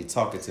come up to me,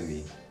 talking to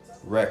me,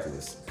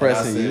 reckless. And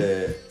Pressing you. I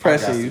said,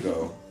 Pressing I got you. to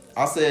go.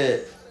 I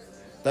said,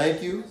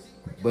 thank you,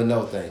 but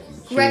no thank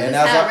you. Reckless And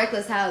as how? I-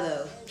 Reckless how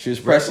though? She was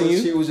pressing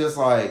Reckless, you? She was just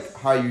like,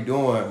 how you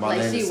doing? My Like,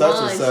 name she is such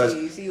and wants such.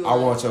 you. She I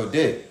want your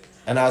dick.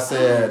 And I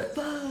said,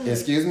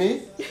 excuse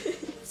me?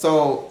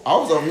 So I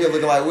was over here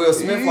looking like Will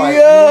Smith, like,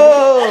 Yo,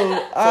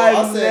 I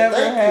I've said, never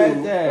 "Thank had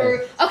you."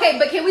 that. Okay,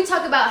 but can we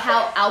talk about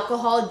how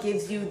alcohol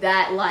gives you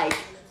that, like,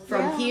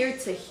 from Yeah. here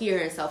to here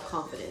in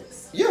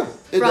self-confidence? yeah,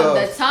 it From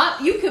does. the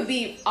top, you could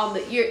be on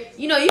the,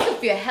 you know, you could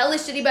feel hella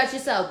shitty about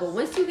yourself, but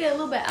once you get a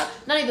little bit,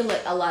 not even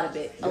like a lot of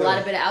it, a Yeah. lot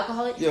of bit of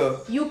alcohol, Yeah.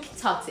 you can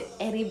talk to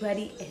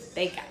anybody and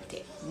they got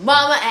it.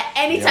 Mama at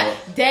any Yeah. time,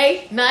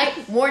 day,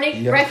 night,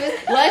 morning, Yeah.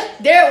 breakfast, lunch,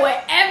 there,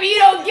 whatever. You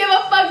don't give a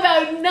fuck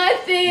about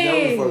nothing.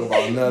 Never fuck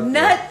about nothing.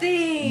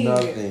 Nothing.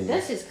 Nothing.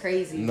 That's just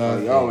crazy. No.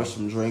 Y'all were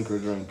some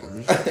drinkers.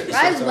 Shut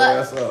I your love-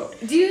 ass up.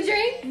 Do you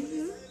drink?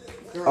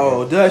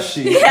 Oh, does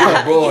she?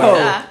 Yeah. Boy.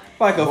 Yeah.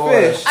 Like a Boy.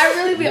 fish. I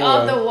really be Boy.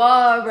 off the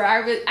wall, bro.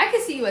 I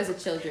can see you as a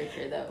chill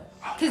drinker though,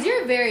 because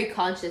you're very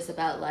conscious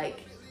about like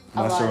a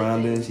My lot of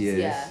surroundings, things.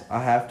 yes.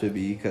 I have to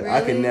be, because I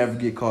Really? can never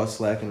get caught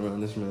slacking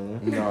around this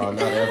man. No,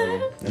 not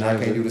ever. And I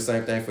Never. can't do the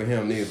same thing for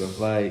him neither.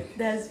 Like,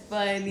 That's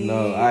funny.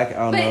 no, I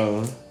don't But-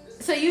 know.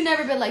 So you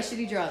never been like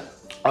shitty drunk?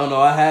 Oh,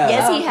 no, I have.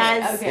 Yes, he Okay,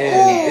 has. okay.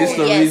 And it's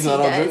the Yes, reason I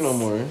he don't does. drink no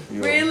more.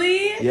 Yo.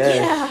 Really? Yes.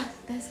 Yeah.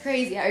 That's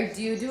crazy. Or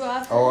do you do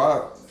often?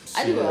 Oh,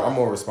 I do shit, well. I'm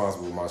more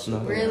responsible with my shit. No.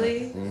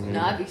 Really? Mhm. No,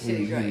 I'd be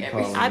shitty drunk You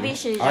every call I be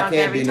shitty I drunk can't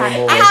every be no time.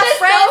 more. I have It's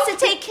friends so-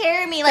 to take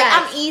care of me. Like,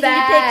 Facts, I'm easy to pick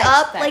facts,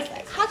 up. facts, Like,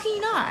 facts. how can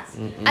you not?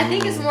 I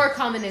think it's more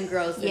common in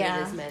girls than Yeah.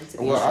 it is men. To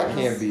be Well, I honest.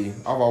 can't be.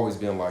 I've always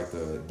been like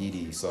the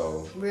DD,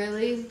 so.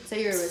 Really? So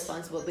you're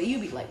irresponsible, but you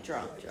be like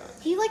drunk.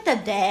 He's like the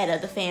dad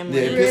of the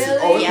family. Yeah, it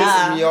pisses, Really? it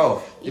pisses me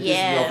off. It pisses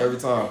Yeah. me off every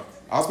time.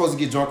 I was supposed to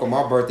get drunk on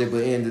my birthday,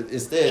 but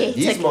instead, It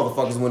these took-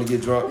 motherfuckers want to get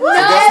drunk. What?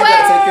 So guess who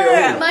gotta take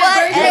care of who? My Guess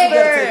who gotta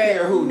Whatever. take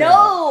care of who No.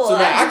 now? So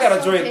now I I'm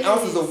gotta so drink pissed.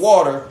 ounces of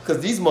water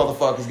because these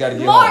motherfuckers gotta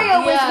get Mario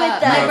home. was with My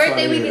us. That's birthday what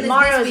it weekend is. is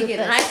Mario's this with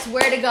weekend, and us. I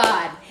swear to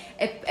God,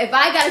 if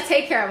I gotta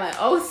take care of my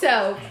own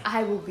self,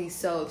 I will be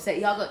so upset.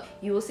 Y'all go.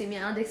 You will see me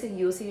on Dixon.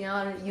 You will see me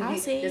on. You I'll be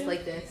see just you.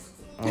 like this.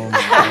 Oh, my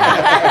God.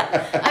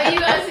 I mean, you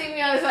gonna see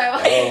me on the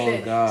sidewalk like Oh,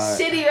 this. God.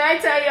 Shitty, right? I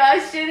tell you, I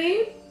was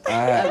shitty.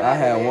 I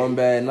had one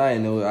bad night,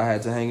 and I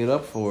had to hang it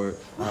up for it.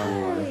 I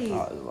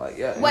Why? was like,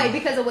 yeah. Wait,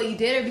 because of what you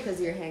did, or because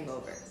of your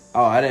hangover?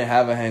 Oh, I didn't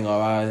have a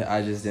hangover.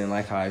 I just didn't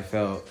like how I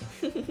felt.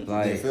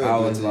 Like, feel I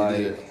good was till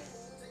you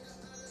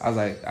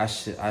like, did.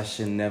 I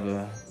should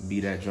never be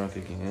that drunk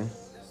again.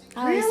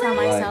 I always tell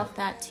Really? myself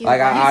that too. Like,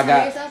 You I tell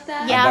got- yourself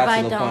that? Yeah. I got but to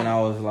I the point don't.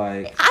 I was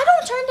like, I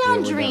don't turn Yeah,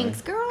 down we're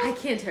drinks, girl. I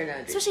can't turn on.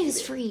 Especially if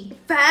it's free.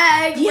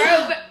 Bag,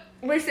 Yeah. bro.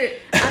 But listen,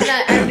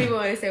 I don't even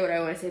want to say what I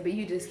want to say, but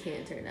you just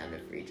can't turn down a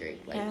free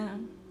drink. Like, Yeah.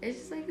 it's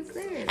just like it's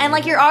there. And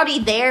like you're already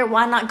there,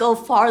 why not go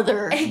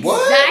farther?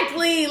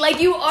 Exactly. Like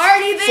you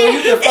already So there.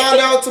 you can find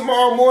out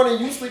tomorrow morning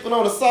you sleeping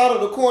on the side of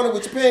the corner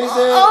with your panties in.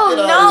 Oh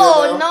Get out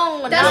of here, now.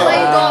 no. That's No. why you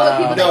go out with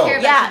people No. that care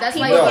about Yeah, you. That's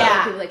why people, you go out with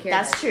yeah, people that care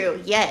that's about you.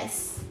 true.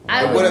 Yes.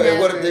 I And would what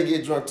never. if they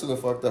get drunk too and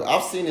fucked up?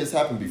 I've seen this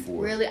happen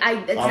before. Really, it's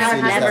I've never seen this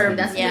happened. happen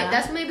That's before. Yeah.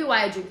 that's maybe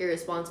why I drink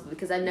irresponsibly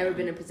because I've never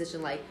been in a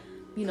position like,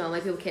 you know,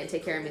 like people can't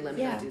take care of me. Let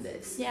me Yeah. not do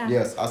this. Yeah.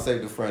 Yes, I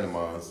saved a friend of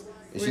mine.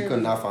 And she Really?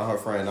 could not find her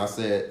friend. I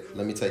said,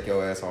 let me take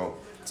your ass home.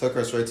 Took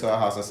her straight to her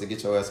house. I said,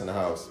 get your ass in the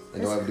house.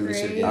 And don't That's ever do this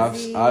shit crazy.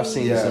 again. I've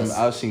seen Yes.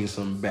 I've seen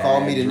some bad.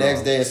 Called me the next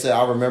drunk. day and said,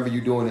 I remember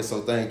you doing it,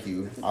 so thank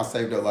you. I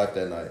saved her life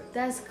that night.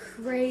 That's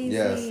crazy.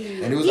 Yes.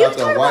 And it was You after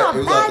talk a white, about it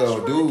was bad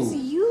after a drugs.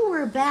 dude. You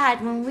were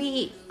bad when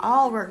we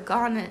all were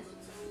gone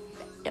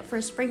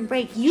for spring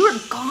break. You were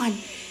gone.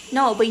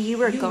 No, but you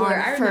were You gone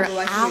were. I for remember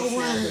watching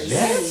your hours.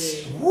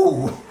 Snapchat.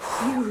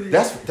 Woo.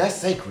 That's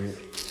sacred.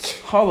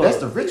 Hold That's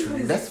up. the ritual.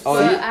 That's Oh,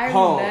 But you- I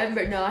hold on.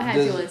 remember. No, I had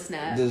Does- you on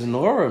Snap. Does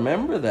Nora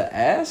remember the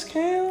ass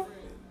cam?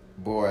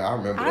 boy, I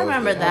remember. I those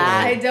remember days.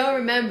 that. I don't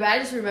remember. I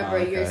just remember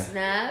Oh, your okay.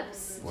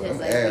 snaps. Well, just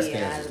them like ass being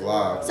cams out is of the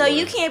live. world. So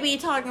you can't be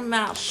talking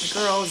about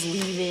girls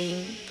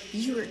leaving.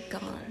 You were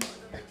gone.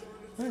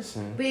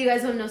 Listen. But you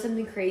guys want to know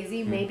something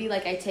crazy? Maybe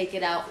like I take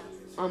it out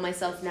on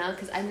myself now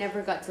because I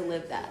never got to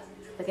live that.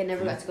 Like I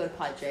never got to go to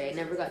Padre. I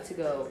never got to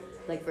go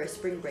like for a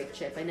spring break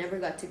trip. I never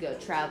got to go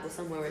travel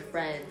somewhere with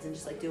friends and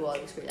just like do all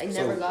this crazy. I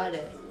never got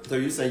it. So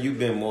you're saying you've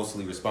been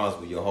mostly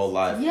responsible your whole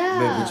life,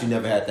 Yeah. but you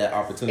never had that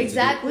opportunity.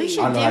 Exactly. We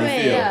should I know do how you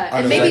it. feel. Yeah, I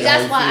and know maybe exactly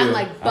that's how why you I'm feel.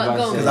 like I'm butt about to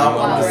going. say, Because I'm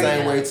wild the right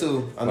same now. way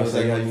too. I know I say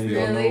exactly how you you need to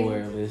feel. go Really?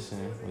 nowhere.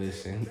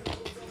 Listen.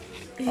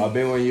 I've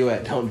been where you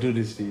at. Don't do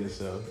this to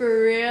yourself.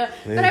 For real.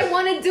 But I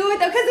want to do it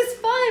though because it's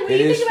fun. When It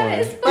you is think about it, fun.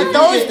 it's If fun. you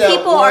Those get that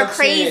people one are chance,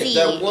 crazy.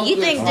 that one You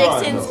good think time,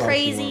 Dixon's though.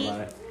 crazy?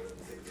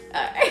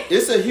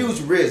 It's a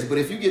huge risk, but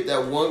if you get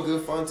that one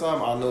good fun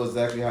time, I know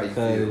exactly how you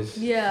feel. Cause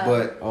Yeah.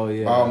 But oh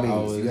yeah, by all I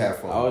means, was- you have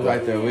fun. I was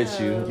right there with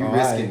you. You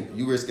Alright.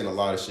 risking a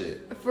lot of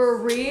shit. For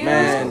real?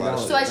 Man, Don't-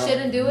 So I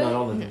shouldn't do it? No,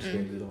 don't let them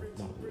scare you.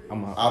 Don't.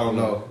 I'm out. I don't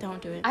know.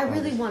 Don't do it. I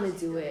really want to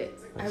do it.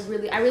 I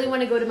really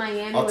want to go to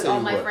Miami I'll with tell all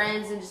you my what.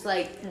 friends and just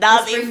like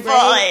That'd be spring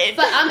fun. break.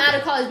 But I'm out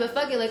of college, but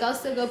fuck it, like I'll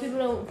still go. People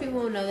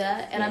won't know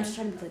that, and I'm just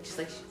trying to be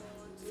like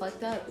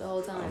fucked up the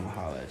whole I'm gonna time.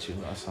 holler at you.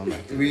 That's something.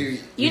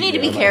 You need to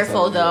be I'm not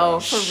careful telling you though,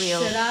 that. for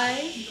real. Should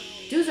I?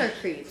 Dudes are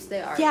creeps.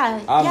 They are. Yeah,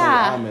 I'll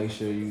yeah. make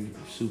sure you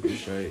super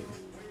straight.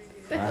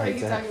 What the I hell are hate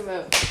you that. talking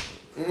about?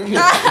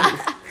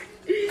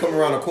 Come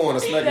around the corner,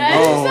 smack That's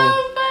you. Oh. so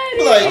funny.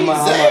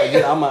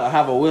 Like, I'm gonna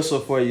have a whistle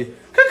for you.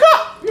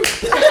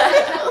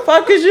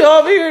 Fuck is you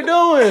over here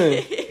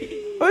doing?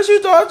 What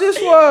you thought this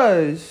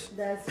was?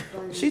 That's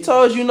funny. She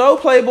told you no,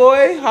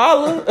 Playboy.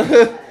 Holla.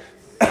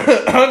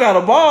 I got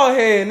a bald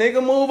head,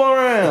 nigga. Move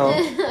around.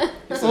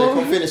 so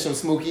come finish him,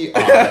 Smokey.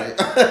 All right.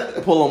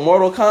 Pull a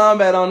Mortal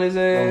Kombat on his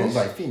I was ass.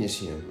 like, finish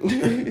him.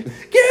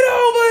 Get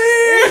over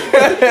here.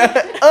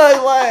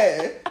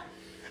 Ugly.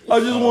 I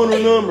just want a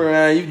number,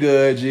 man. You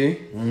good, G?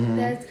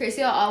 That's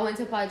crazy. Y'all all went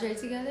to Padre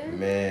together.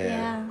 Man.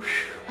 Yeah.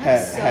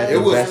 Had It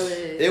the was best.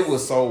 it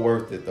was so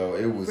worth it though.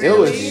 It was It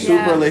was Really? super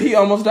Yeah. lit. He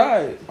almost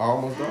died I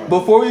almost died.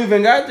 before we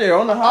even got there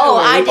on the highway. Oh,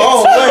 I did.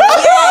 Oh,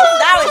 Yes,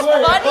 that was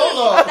Wait, funny.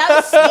 hold on. That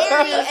was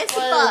scary as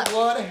Explain fuck.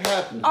 what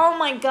happened. Oh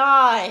my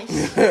gosh.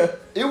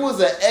 It was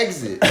an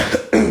exit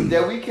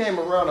that we came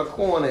around a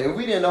corner and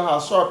we didn't know how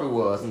sharp it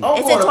was. I'm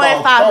It's going at about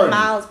 25 30.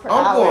 miles per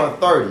I'm hour. going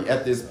 30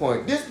 at this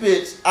point. This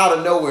bitch out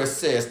of nowhere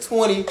says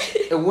 20,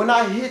 and when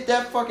I hit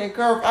that fucking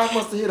curve, I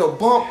must have hit a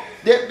bump.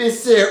 That bitch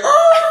said,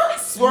 "Arr!"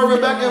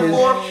 Swerving back and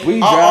forth. We I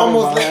driving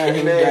almost behind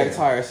him. man. Back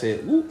tire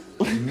said, "Whoop."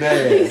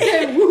 Man.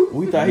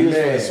 We thought he was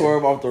Man. gonna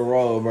swerve off the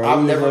road, bro. I've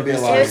We was never looking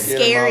been It so was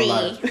scared in my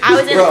scary. life. I was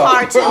in the Bro, car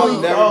I've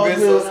too. never been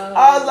so.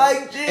 I was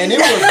like, G. And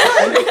it's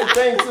the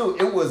thing too.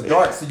 It was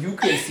dark, so you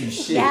couldn't see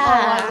shit. Yeah.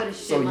 Oh, I would have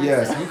shit So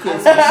myself. yes, you couldn't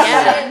see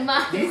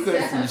Yeah. shit. You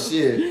couldn't see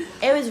shit.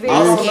 It was I really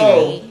don't scary.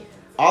 know.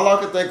 All I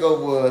could think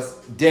of was,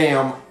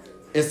 damn,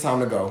 it's time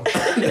to go.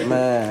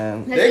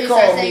 Man, They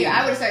called me.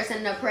 I would have started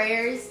sending up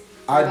prayers.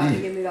 I God,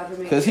 did. give me God for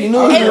me. because he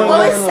knew. And he And was what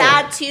was going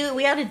sad too,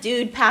 we had a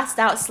dude passed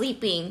out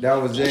sleeping. That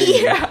was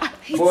Jay. Yeah.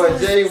 Boy,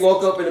 Jay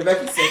woke up in the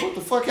back. He said, "What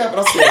the fuck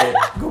happened?" I said,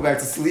 "Go back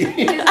to sleep."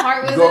 His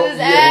heart was Go- in his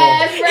yeah.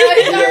 ass, bro.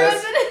 His heart Yes.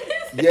 was in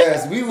his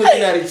Yes, we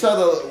looking at each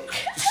other,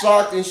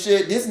 shocked and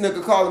shit. This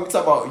nigga calling me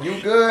talking about you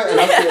good, and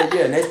I said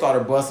yeah. And they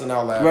started busting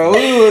out laughing. Bro,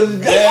 we was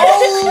That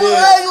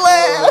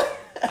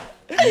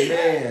shit,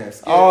 man,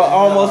 scared the almost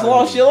hell out of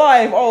lost me. your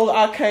life. Oh,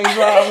 I can't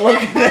drive.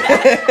 Look at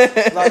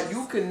that. Like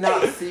you could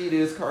not see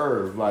this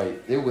curve.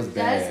 Like it was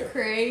bad. That's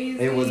crazy.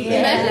 It was bad.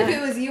 Imagine if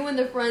it was you in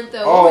the front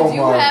though. Oh What would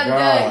you my have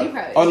God. done? You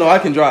probably. Oh no, I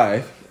can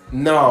drive.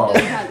 No.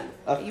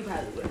 You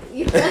probably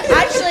would.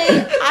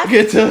 Actually, I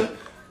Get to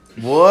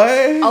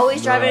boy.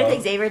 always driving No.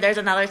 with Xavier. There's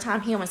another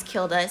time he almost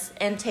killed us,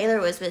 and Taylor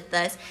was with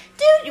us.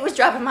 Dude, he was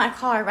driving my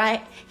car,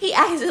 right? He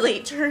accidentally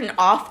turned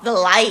off the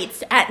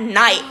lights at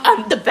night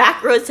on the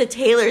back roads to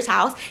Taylor's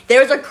house. There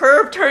was a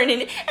curve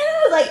turning, and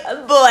I was like,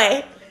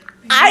 boy,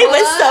 I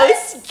was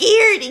so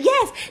scared.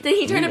 Yes. Then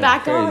he turned You it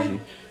back going on. crazy.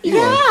 You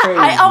going Yeah, crazy.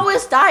 I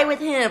almost died with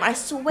him. I You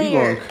swear.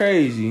 going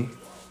crazy?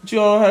 But you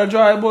don't know how to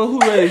drive, boy. Who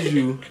raised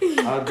you?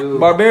 I do.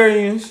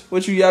 Barbarians?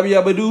 What you yabba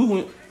yabba do?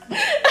 What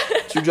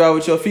you drive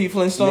with your feet,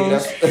 Nigga,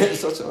 Flintstones? that's,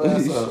 shut your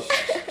ass up.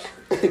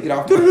 Get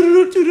off my,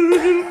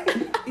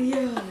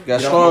 Got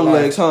Get strong off my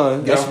legs, huh?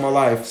 get off Got my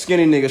life.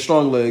 skinny nigga,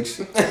 strong legs.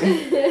 Yeah,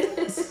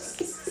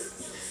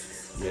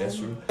 that's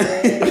true.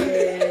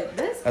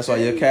 That's why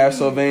your calves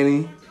so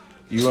veiny.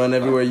 You run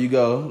everywhere you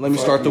go. Let me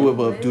start the whip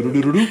up.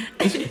 Doo-doo-doo-doo-doo.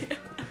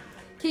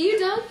 Can you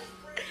dunk?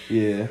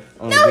 Yeah.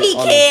 On No, a good, he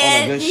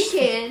can't. He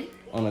can.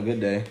 On a good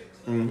day.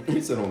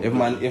 He said on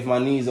If my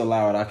knees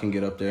allow it, I can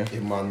get up there.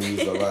 if my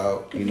knees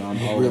allowed. You know,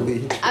 I'm old.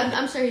 Really?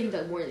 I'm sure he can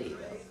dunk more than you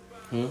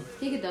though.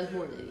 Hmm? He could dunk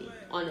more than you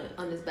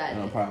on his bad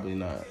No, day. probably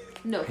not.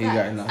 No, he facts.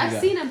 got- no, he I've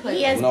got- seen him play.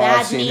 He has No, bad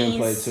I've seen him knees.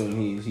 play too,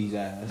 and he's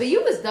ass. But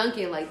you was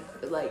dunking like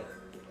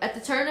at the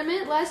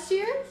tournament last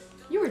year.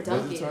 You were Was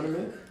dunking. it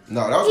tournament?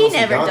 No, that was He mostly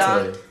never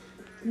Dante. dunked.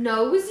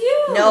 No, it was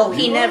you. No,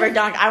 he You never what?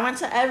 dunked. I went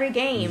to every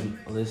game.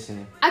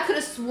 Listen, I could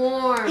have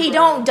sworn. He bro.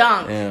 don't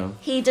dunk. damn.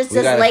 He just We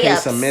does gotta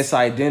case some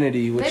layups.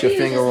 misidentity with Maybe your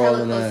he was finger just hella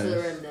rolling close to the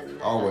ass. rim then.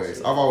 Always.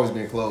 I've always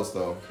been close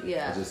though.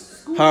 Yeah. I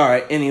just All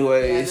right. Yeah,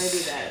 Anyways,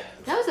 maybe that.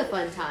 That was a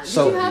fun time.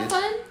 So- Did you have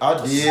fun?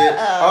 I did.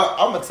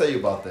 I'm gonna tell you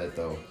about that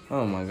though.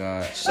 Oh my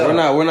god. Shut We're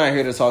up. not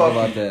here to talk Fuck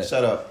about you. that.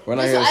 Shut up. We're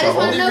not I here to just talk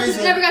want about to that. know because we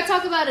reason- never got to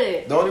talk about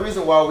it. The only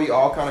reason why we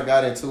all kind of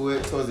got into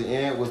it towards the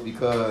end was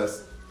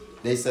because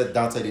they said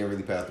Dante didn't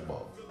really pass the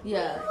ball.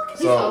 Yeah.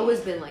 He's So- always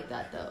been like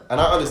that, though. And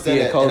I understand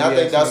Yeah, that. And I Kobe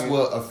think that's actually-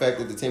 what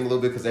affected the team a little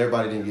bit because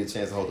everybody didn't get a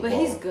chance to hold the But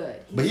ball. he's good.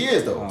 But he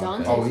is, though.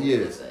 Dante's Oh, he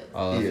really is.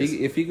 good. He is.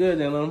 If he good,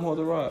 then let him hold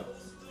the rock.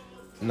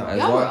 No. As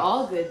Y'all long- were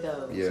all good,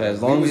 though. Yeah. So as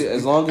We long was-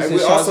 as long as and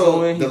his we shots also,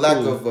 go in, he the lack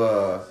cool.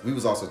 of we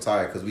was also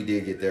tired because we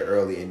did get there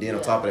early, and then on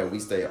Yeah. top of that, we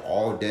stayed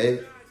all day.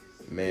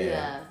 Man,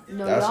 Yeah.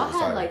 No, that's y'all what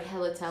was had tired. like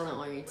hella talent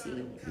on your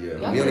team. Yeah, Y'all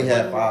we only could've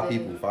had won five with it.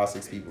 people,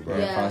 5-6 people, bro.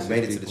 Yeah. We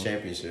made it to the 5-6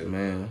 championship.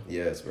 Man,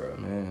 Yes, bro.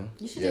 man.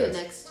 You should do it Yes.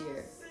 next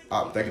year.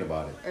 I'm thinking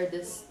about it. Or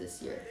this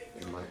year.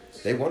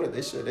 They wanted.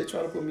 They should. They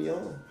trying to put me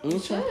on. You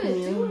should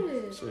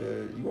do it. Shit,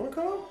 you want to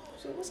come?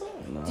 Shit, what's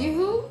up? Nah. Do you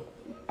who?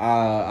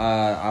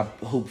 I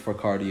hoop for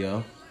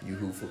cardio. You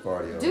hoop for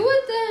cardio. Do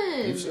it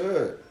then. You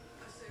should.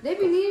 They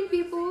be needing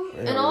people.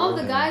 Yeah, And all of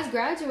the yeah. guys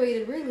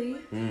graduated, really.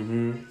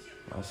 Mm-hmm.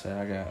 I say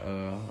I got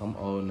I'm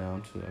old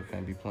now too. I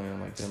can't be playing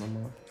like that no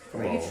more.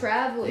 Come Or you on.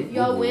 travel. If You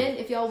y'all boo-boo. win,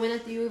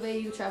 at the U of A,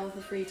 you travel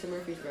for free to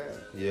Murfreesboro.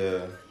 Yeah,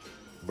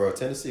 bro.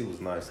 Tennessee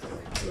was nice though.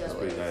 Yeah, It's it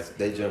pretty was. nice.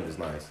 They gym was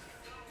nice.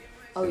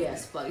 Oh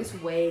yes, fuck. It's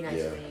way nicer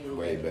Yeah, than you.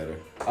 way better.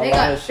 They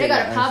got a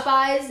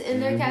Popeyes in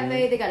their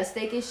cafe. They got a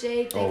Steak and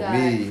Shake. They Oh, got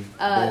me.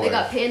 they Boy.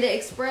 got Panda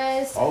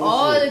Express. Oh,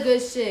 all shit. the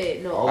good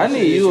shit. No, Oh, I shit,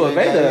 need you you ain't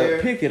of got to here?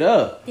 pick it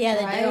up. Yeah, they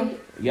do. right?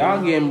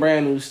 Y'all getting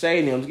brand new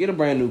stadiums. Get a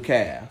brand new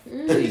calf.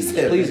 Please,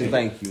 Mm. please and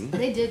thank you.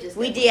 They did just.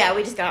 We did. Yeah,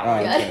 we just got All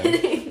one. right.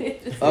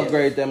 Yeah.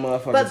 Upgrade that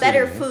motherfucker. But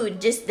better too, man.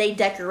 food. Just they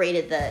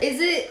decorated the. Is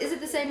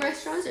it the same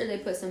restaurants or they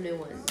put some new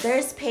ones?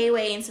 There's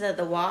Payway instead of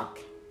the Walk.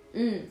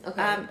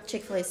 Okay.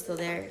 Chick-fil-A is still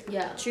there.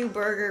 Yeah. True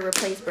Burger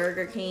replaced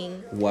Burger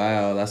King.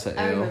 Wow, that's an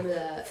I L. remember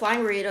that. Flying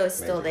Burrito is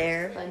still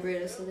there. Flying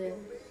Burrito's still there.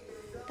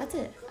 That's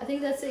it. I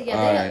think that's it. Yeah,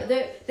 Alright.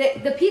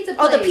 the pizza place.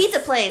 Oh, the pizza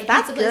place. The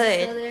That's pizza place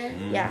is good. still there.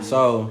 Yeah.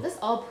 So, That's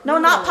all. No,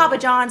 not Puma. Papa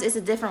John's. It's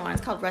a different one.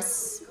 It's called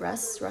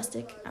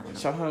Rustic. I don't know.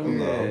 so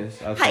hungry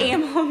ass. I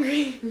am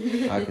hungry.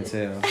 I can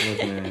tell.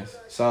 Looking ass.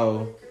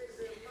 So,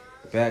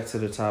 back to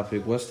the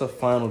topic. What's the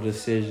final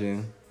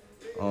decision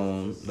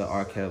on the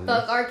R. Kelly?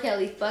 Fuck R.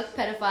 Kelly. Fuck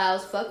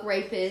pedophiles. Fuck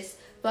rapists.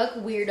 Fuck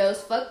weirdos.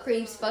 Fuck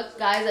creeps. Fuck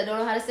guys that don't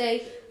know how to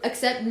say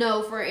accept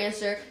no for an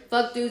answer.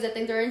 Fuck dudes that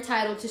think they're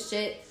entitled to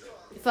shit.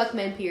 Fuck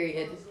men.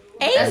 Period.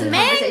 That's a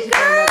Amen, conversation for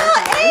another girl.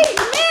 time.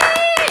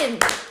 Amen.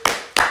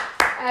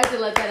 I had to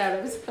let that out.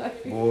 I'm sorry.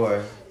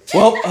 Boy,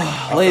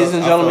 Well, ladies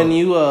and I gentlemen, felt-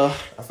 you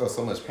I felt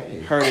so much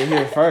pain. heard it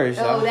here first.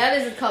 Oh, y'all. that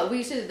is a call.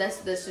 We should. That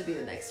should be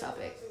the next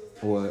topic.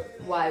 What?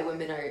 Why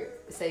women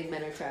say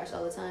men are trash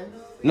all the time.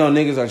 No,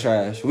 niggas are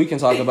trash. We can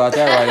talk about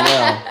that right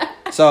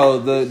now. So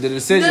the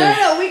decision.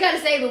 No. We gotta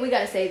save it. We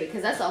gotta save it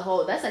because that's a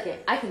whole. That's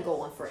like I can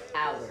go on for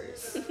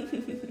hours.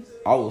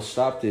 I will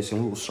stop this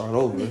and we will start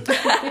over.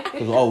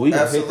 'Cause, we can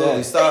hit Absolutely.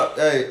 that. Stop.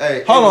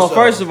 Hey. Hold on.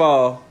 First of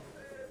all,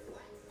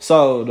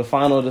 so the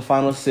final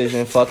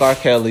decision. Fuck R.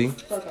 Kelly.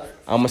 Fuck off.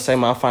 I'm gonna say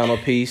my final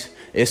piece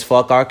is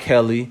fuck R.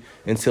 Kelly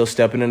until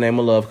Step in the Name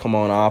of Love. Come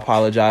on, I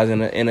apologize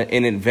in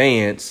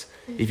advance.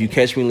 If you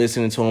catch me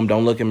listening to him,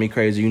 don't look at me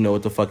crazy. You know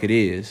what the fuck it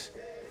is.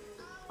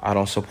 I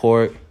don't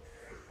support,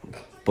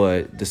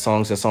 but the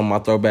songs that's on my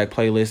throwback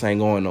playlist ain't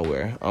going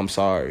nowhere. I'm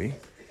sorry.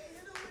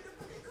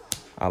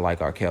 I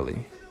like R.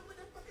 Kelly.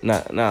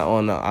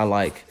 I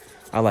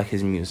like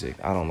his music.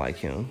 I don't like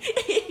him.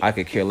 I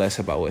could care less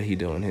about what he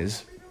do in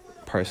his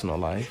personal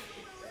life.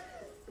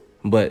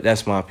 But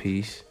that's my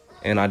piece.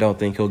 And I don't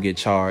think he'll get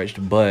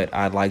charged, but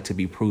I'd like to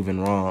be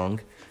proven wrong.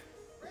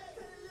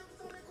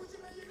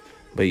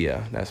 But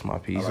yeah, that's my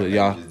piece. So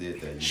y'all,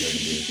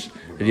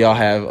 did y'all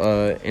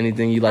have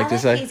anything you'd like I to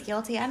think say? he's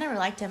guilty. I never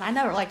liked him. I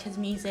never liked his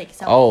music.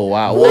 So. Oh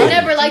wow! I What?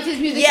 never liked his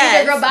music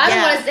Yes, either, girl. But I don't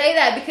yeah. want to say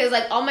that because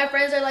like all my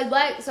friends are like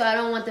black, so I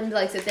don't want them to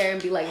like sit there and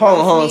be like. Hold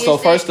roast on. me So and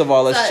shit. first of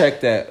all, let's So-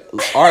 check that.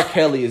 R.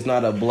 Kelly is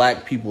not a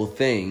black people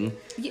thing.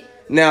 Yeah.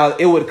 Now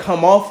it would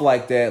come off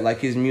like that, like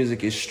his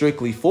music is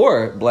strictly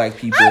for black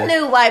people. I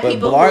knew white but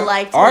people R. who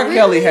liked R. him.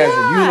 Kelly has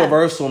Yeah.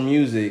 universal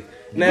music.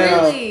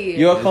 Now Really?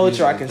 your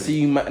culture, I can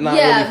see you not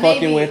Yeah, really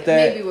fucking with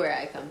that. Maybe where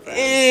I come from.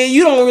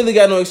 You don't really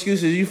got no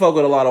excuses. You fuck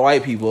with a lot of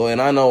white people, and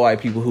I know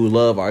white people who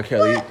love R.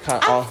 Kelly. I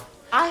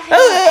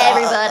hate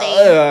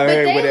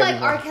everybody. But they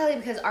like R. Kelly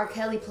because R.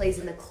 Kelly plays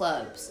in the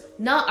clubs,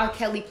 not R.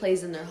 Kelly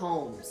plays in their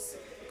homes.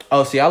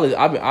 Oh, see,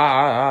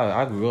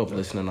 I grew up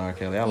listening to R.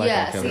 Kelly. I like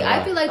Yeah, R. Kelly. see, a lot.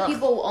 I feel like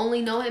people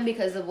only know him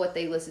because of what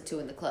they listen to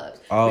in the clubs.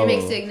 Oh.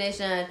 Remix to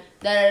Ignition,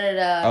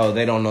 da. Oh,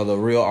 they don't know the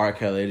real R.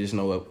 Kelly. They just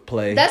know what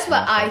play. That's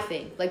what I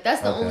think. Like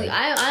that's the Okay. only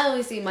I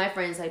only see my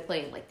friends like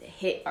playing like the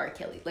hit R.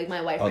 Kelly. Like my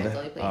white friends that-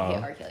 only playing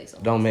hit R. Kelly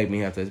songs. Don't make me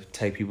have to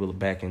take people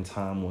back in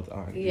time with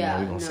R.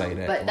 Yeah, we're gonna say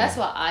that. But that's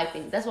what I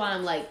think. That's why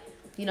I'm like,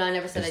 I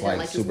never said It's I didn't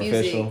like his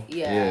music.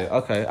 Yeah.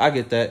 Okay, I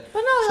get that.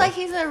 But no, like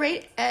he's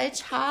a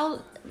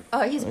child,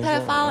 or he's a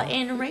pedophile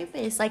and a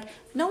rapist. Like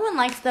no one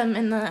likes them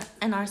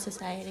in our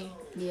society.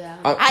 Yeah.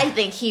 I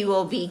think he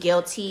will be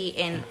guilty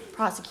and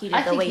prosecuted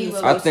I the think way he he's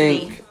will. I supposed to be.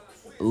 think,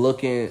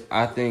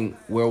 I think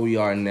where we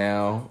are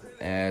now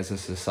as a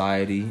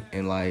society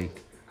and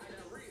like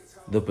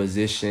the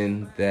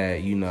position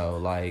that, you know,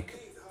 like,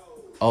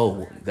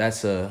 oh,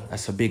 that's a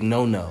big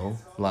no-no.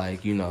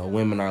 Like, you know,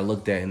 women are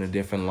looked at in a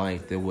different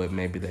light than what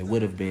maybe they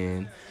would have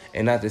been.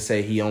 And not to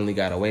say he only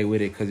got away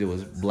with it because it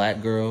was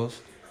black girls.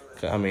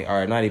 I mean,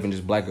 or not even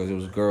just black girls. It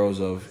was girls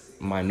of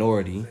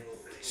minority.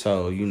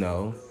 So, you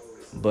know,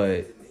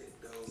 but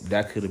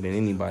that could have been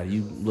anybody.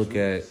 You look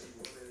at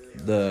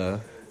the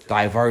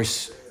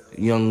diverse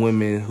young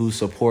women who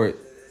support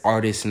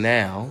artists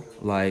now.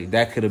 Like,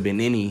 that could have been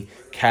any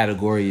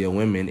category of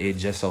women. It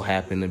just so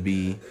happened to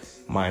be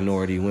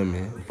minority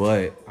women.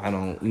 But I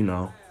don't, you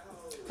know.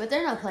 But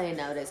they're not playing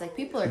nowadays. Like,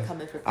 people are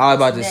coming for. I was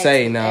about to next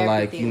say and now,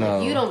 like,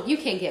 everything. you know, you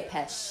can't get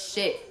past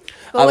shit.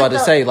 But I was with about to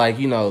the- say, like,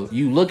 you know,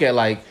 you look at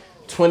like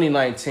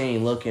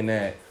 2019, looking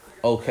at,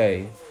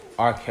 okay,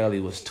 R. Kelly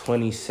was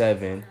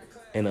 27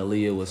 and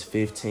Aaliyah was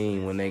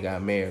 15 when they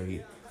got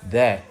married.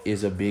 That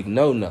is a big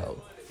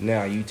no-no.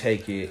 Now you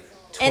take it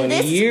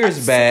 20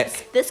 years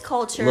back, this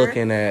culture,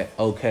 looking at,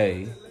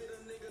 okay,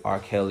 R.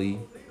 Kelly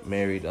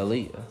married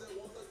Aaliyah.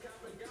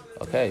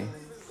 Okay,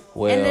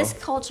 well, in this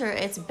culture,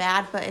 it's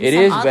bad, but in it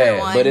some is other bad,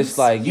 ones, but it's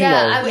like, you know,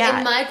 I mean, Yeah.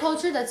 in my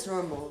culture, that's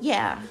normal.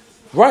 yeah.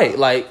 right,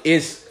 like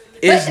it's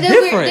But they're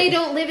different. weird. They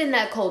don't live in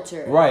that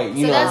culture. Right,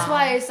 you so know. that's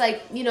why it's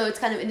like, you know, it's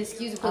kind of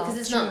inexcusable because Oh,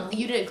 it's not, true.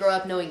 you didn't grow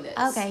up knowing this.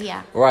 Okay,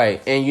 yeah.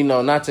 Right. And, you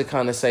know, not to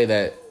kind of say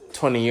that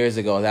 20 years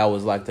ago that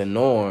was like the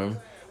norm,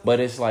 but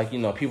it's like, you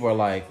know, people are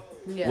like,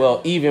 Yeah.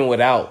 well, even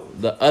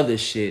without the other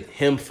shit,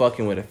 him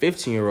fucking with a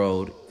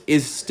 15-year-old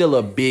is still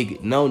a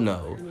big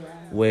no-no. Yeah.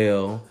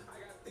 Well,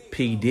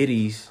 P.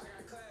 Diddy's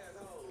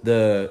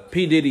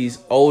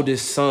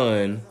oldest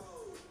son,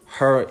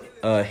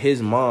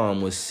 his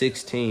mom was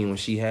 16 when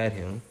she had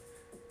him,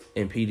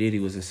 and P. Diddy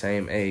was the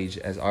same age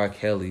as R.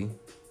 Kelly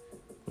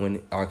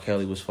when R.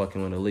 Kelly was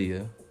fucking with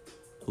Aaliyah,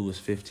 who was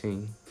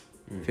 15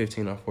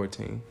 or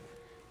 14.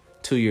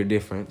 2-year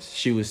difference.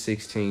 She was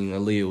 16,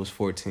 Aaliyah was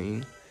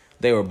 14.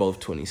 They were both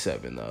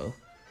 27 though.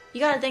 You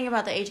got to think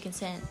about the age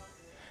consent.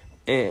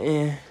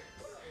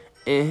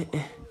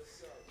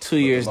 2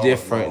 years law,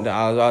 different.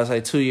 law. I was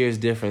like 2 years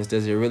difference.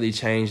 Does it really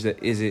change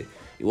that? Is it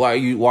why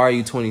are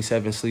you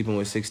 27 sleeping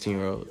with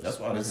 16-year-olds? That's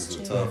why this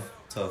is a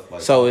tough.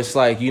 Like, So it's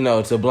like, you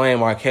know, to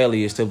blame R.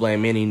 Kelly is to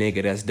blame any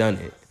nigga that's done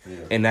it. Yeah.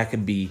 And that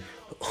could be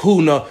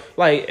who know,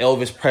 like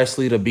Elvis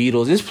Presley, the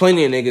Beatles. There's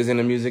plenty of niggas in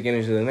the music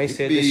industry and they it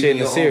said could this be shit in the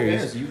your own series.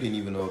 parents, you didn't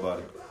even know about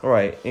it.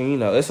 Right. And you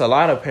know, it's a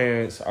lot of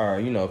parents are,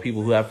 you know,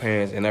 people who have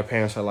parents and their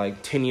parents are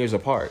like 10 years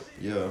apart.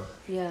 Yeah.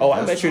 Yeah. Oh, I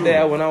That's met your true.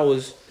 dad when I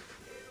was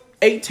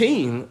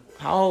 18.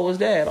 How old was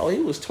dad? Oh, he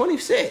was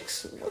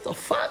 26. What the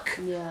fuck?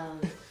 Yeah.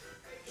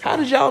 How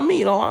did y'all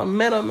meet? Oh, I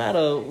met him at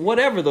a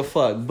whatever the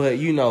fuck. But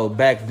you know,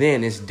 back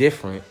then it's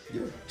different.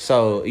 Yeah.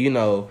 So, you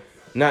know,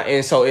 not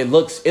and so it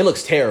looks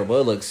terrible.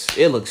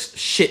 It looks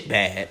shit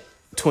bad.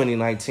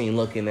 2019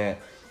 looking at,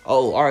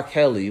 oh, R.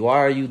 Kelly, why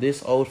are you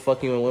this old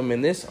fucking with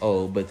women this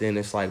old? But then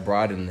it's like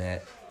broaden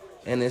that.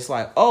 And it's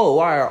like, oh,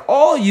 why are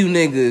all you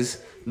niggas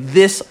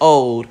this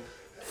old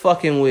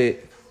fucking with,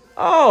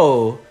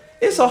 oh,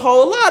 it's a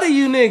whole lot of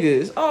you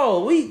niggas.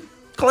 Oh, we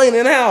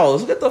cleaning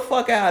house. Get the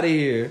fuck out of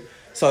here.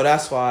 So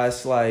that's why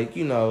it's like,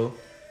 you know,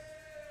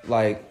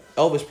 like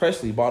Elvis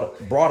Presley brought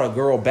a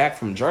girl back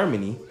from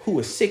Germany who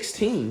was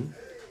 16.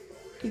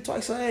 He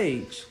twice her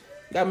age.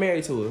 Got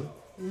married to her.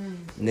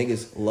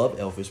 Niggas love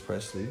Elvis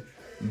Presley.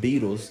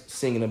 Beatles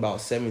singing about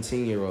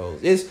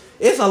 17-year-olds.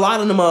 It's a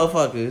lot of the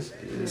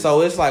motherfuckers.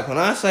 So it's like when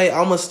I say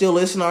I'ma still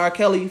listen to R.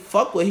 Kelly,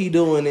 fuck what he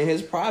doing in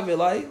his private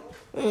life.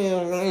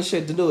 Ain't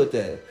shit to do with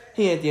that.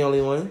 He ain't the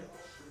only one.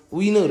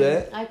 We knew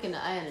that. I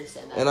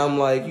understand that. And I'm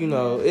like, you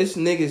know, it's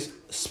niggas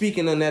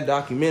speaking in that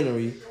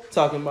documentary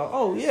talking about,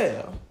 oh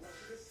yeah,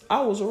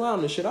 I was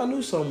around this shit. I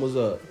knew something was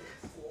up.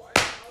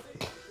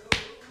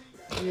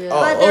 Yeah.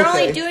 Oh, But they're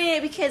okay. only doing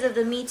it because of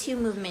the Me Too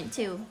movement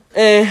too.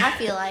 And I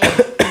feel like.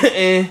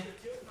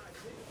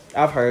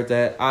 I've heard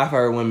that. I've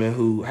heard women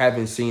who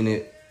haven't seen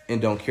it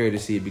and don't care to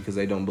see it because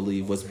they don't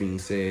believe what's being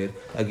said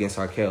against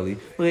R. Kelly.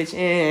 Which,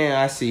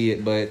 I see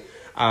it, but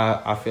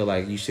I feel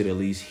like you should at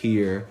least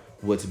hear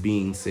what's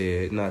being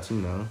said. Not, you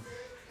know,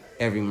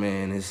 every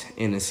man is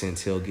innocent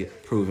till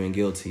get proven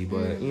guilty.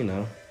 But, you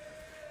know,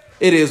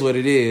 it is what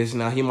it is.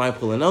 Now, he might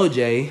pull an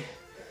OJ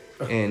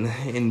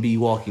and be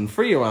walking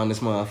free around this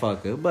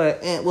motherfucker. But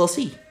we'll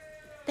see.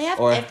 They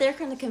have, Or- if they're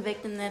going to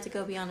convict him, they have to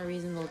go beyond a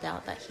reasonable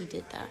doubt that he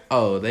did that.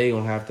 Oh, they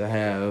gonna have to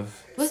have...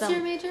 What's some-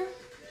 your major?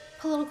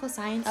 Political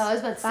science. Oh, I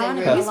was about to I say,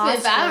 wanna girl, go you to law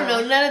spit, but I don't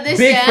school. know none of this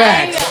Big shit.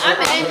 facts.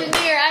 I'm an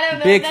engineer. I don't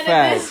know Big none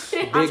facts. of this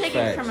shit. I'm Big taking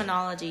facts.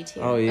 criminology too.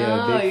 Oh,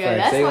 yeah, Oh, big yeah, facts.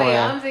 that's They why gonna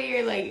I'm have, sitting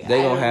here like, they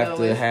I gonna don't have know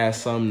to what- have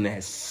something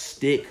that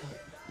stick,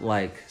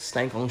 like,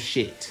 stank on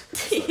shit.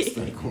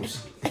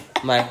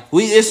 Like,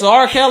 it's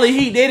R. Kelly,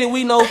 he did it.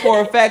 We know for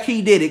a fact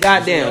he did it. You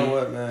Goddamn. know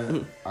what,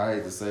 man? I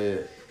hate to say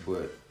it,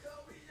 but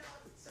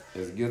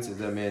as guilty as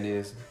that man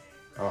is,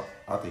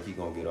 I think he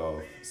gonna get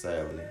off,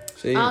 sadly.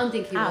 See? I don't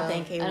think he will. I don't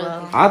think he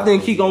will. I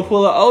think he gonna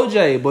pull an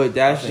OJ, but I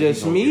that's think he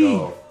just gonna me. get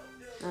off.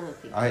 I don't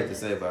think I hate to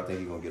say it, but I think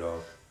he's gonna get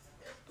off.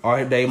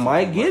 Or they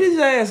might get his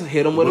ass,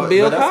 hit him with a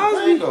Bill but that's the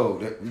thing, Cosby. though,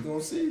 that we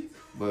gonna see.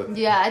 But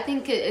Yeah, I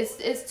think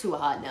it's too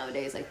hot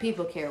nowadays. Like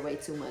people care way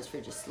too much for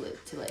just to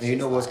let. and you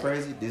know what's slide.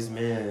 crazy? This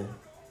man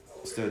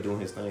still doing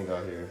his thing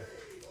out here.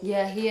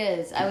 Yeah, he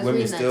is. I was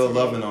Women reading that still today.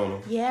 loving on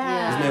him.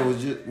 Yeah. This man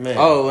was just man.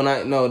 Oh, and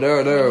I no,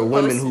 there are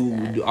women posted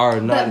who that. are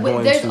not But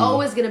going there's to.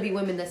 always gonna be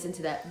women that's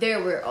into that.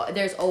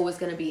 There's always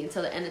gonna be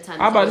until the end of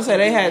time. I'm about to There's say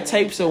they always gonna had be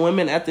tapes of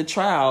women at the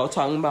trial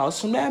talking about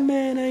some that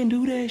man ain't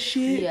do that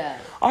shit. Yeah.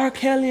 R.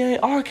 Kelly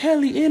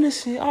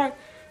innocent. Sounds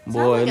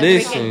Boy, like a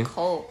listen. freaking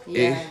cult.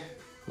 Yeah.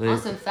 On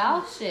Listen. some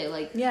foul shit,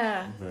 like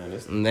Yeah. Man,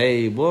 this,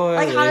 They boy.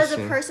 Like, how does a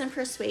listen. person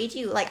persuade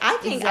you? Like, I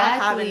think I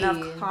have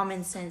Exactly. enough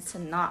common sense to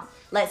not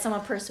let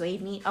someone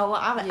persuade me. Oh, well,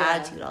 I have an Yeah.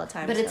 attitude all the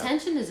time. But so.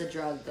 attention is a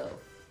drug, though.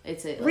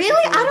 It's a Really?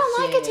 it's a I don't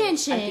like legit-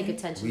 attention. I think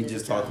attention. we is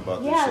just a drug. talked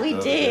about this. Yeah, shit we the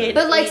other did. day.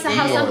 But like, We so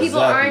how did. some know people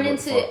exactly aren't what the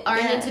into fuck.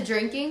 aren't Yeah. into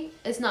drinking.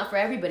 It's not for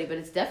everybody, but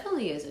it's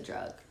definitely is a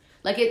drug.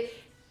 Like it.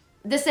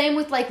 The same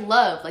with like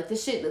love, like the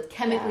shit that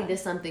chemically Yeah.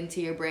 does something to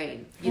your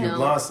brain. You You're know,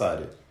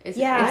 blindsided. it's,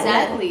 Yeah,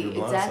 exactly, You're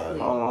blindsided. exactly.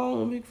 How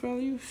long, big fella?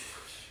 You.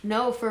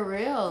 No, for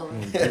real. All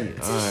right.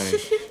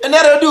 And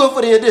that'll do it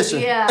for the edition.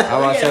 Yeah. I'm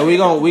about to say we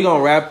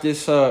gonna wrap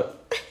this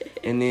up,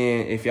 and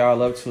then if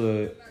y'all up to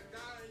it,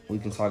 we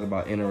can talk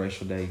about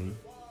interracial dating.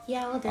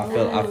 Yeah, we'll do I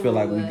that. feel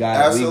like we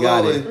got it. We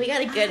got it. We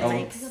got a good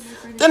mix. Wait,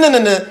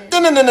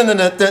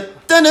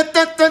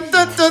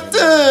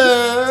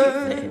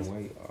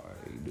 all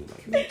right, you do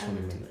like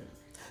 20 minutes.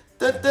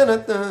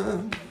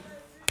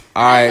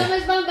 All right. So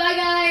much fun. Bye,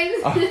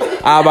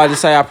 guys. I'm about to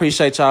say I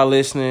appreciate y'all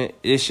listening.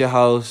 It's your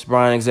host,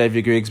 Brian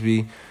Xavier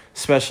Grigsby.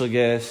 Special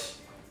guest,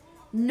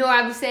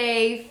 Nora Abu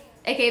Safe,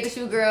 aka the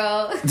Shoe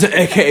Girl.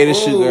 aka the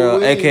shoe girl,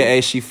 Ooh-wee. aka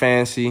she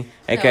fancy,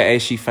 aka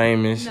she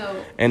famous. No.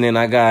 And then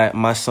I got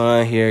my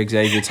son here,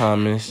 Xavier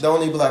Thomas. The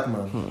only black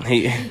man.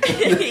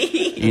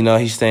 He, you know,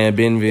 he's staying in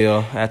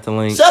Bentonville at the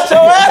link. Shut your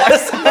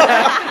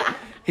ass.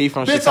 He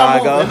from Bitch, I'm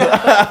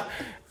Chicago.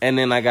 And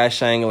then I got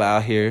Shangla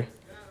out here.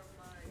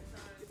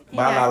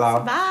 Bye, Lala.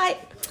 Bye.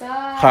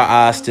 Bye. Her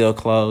eyes still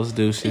closed,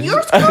 deuces.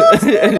 Yours closed.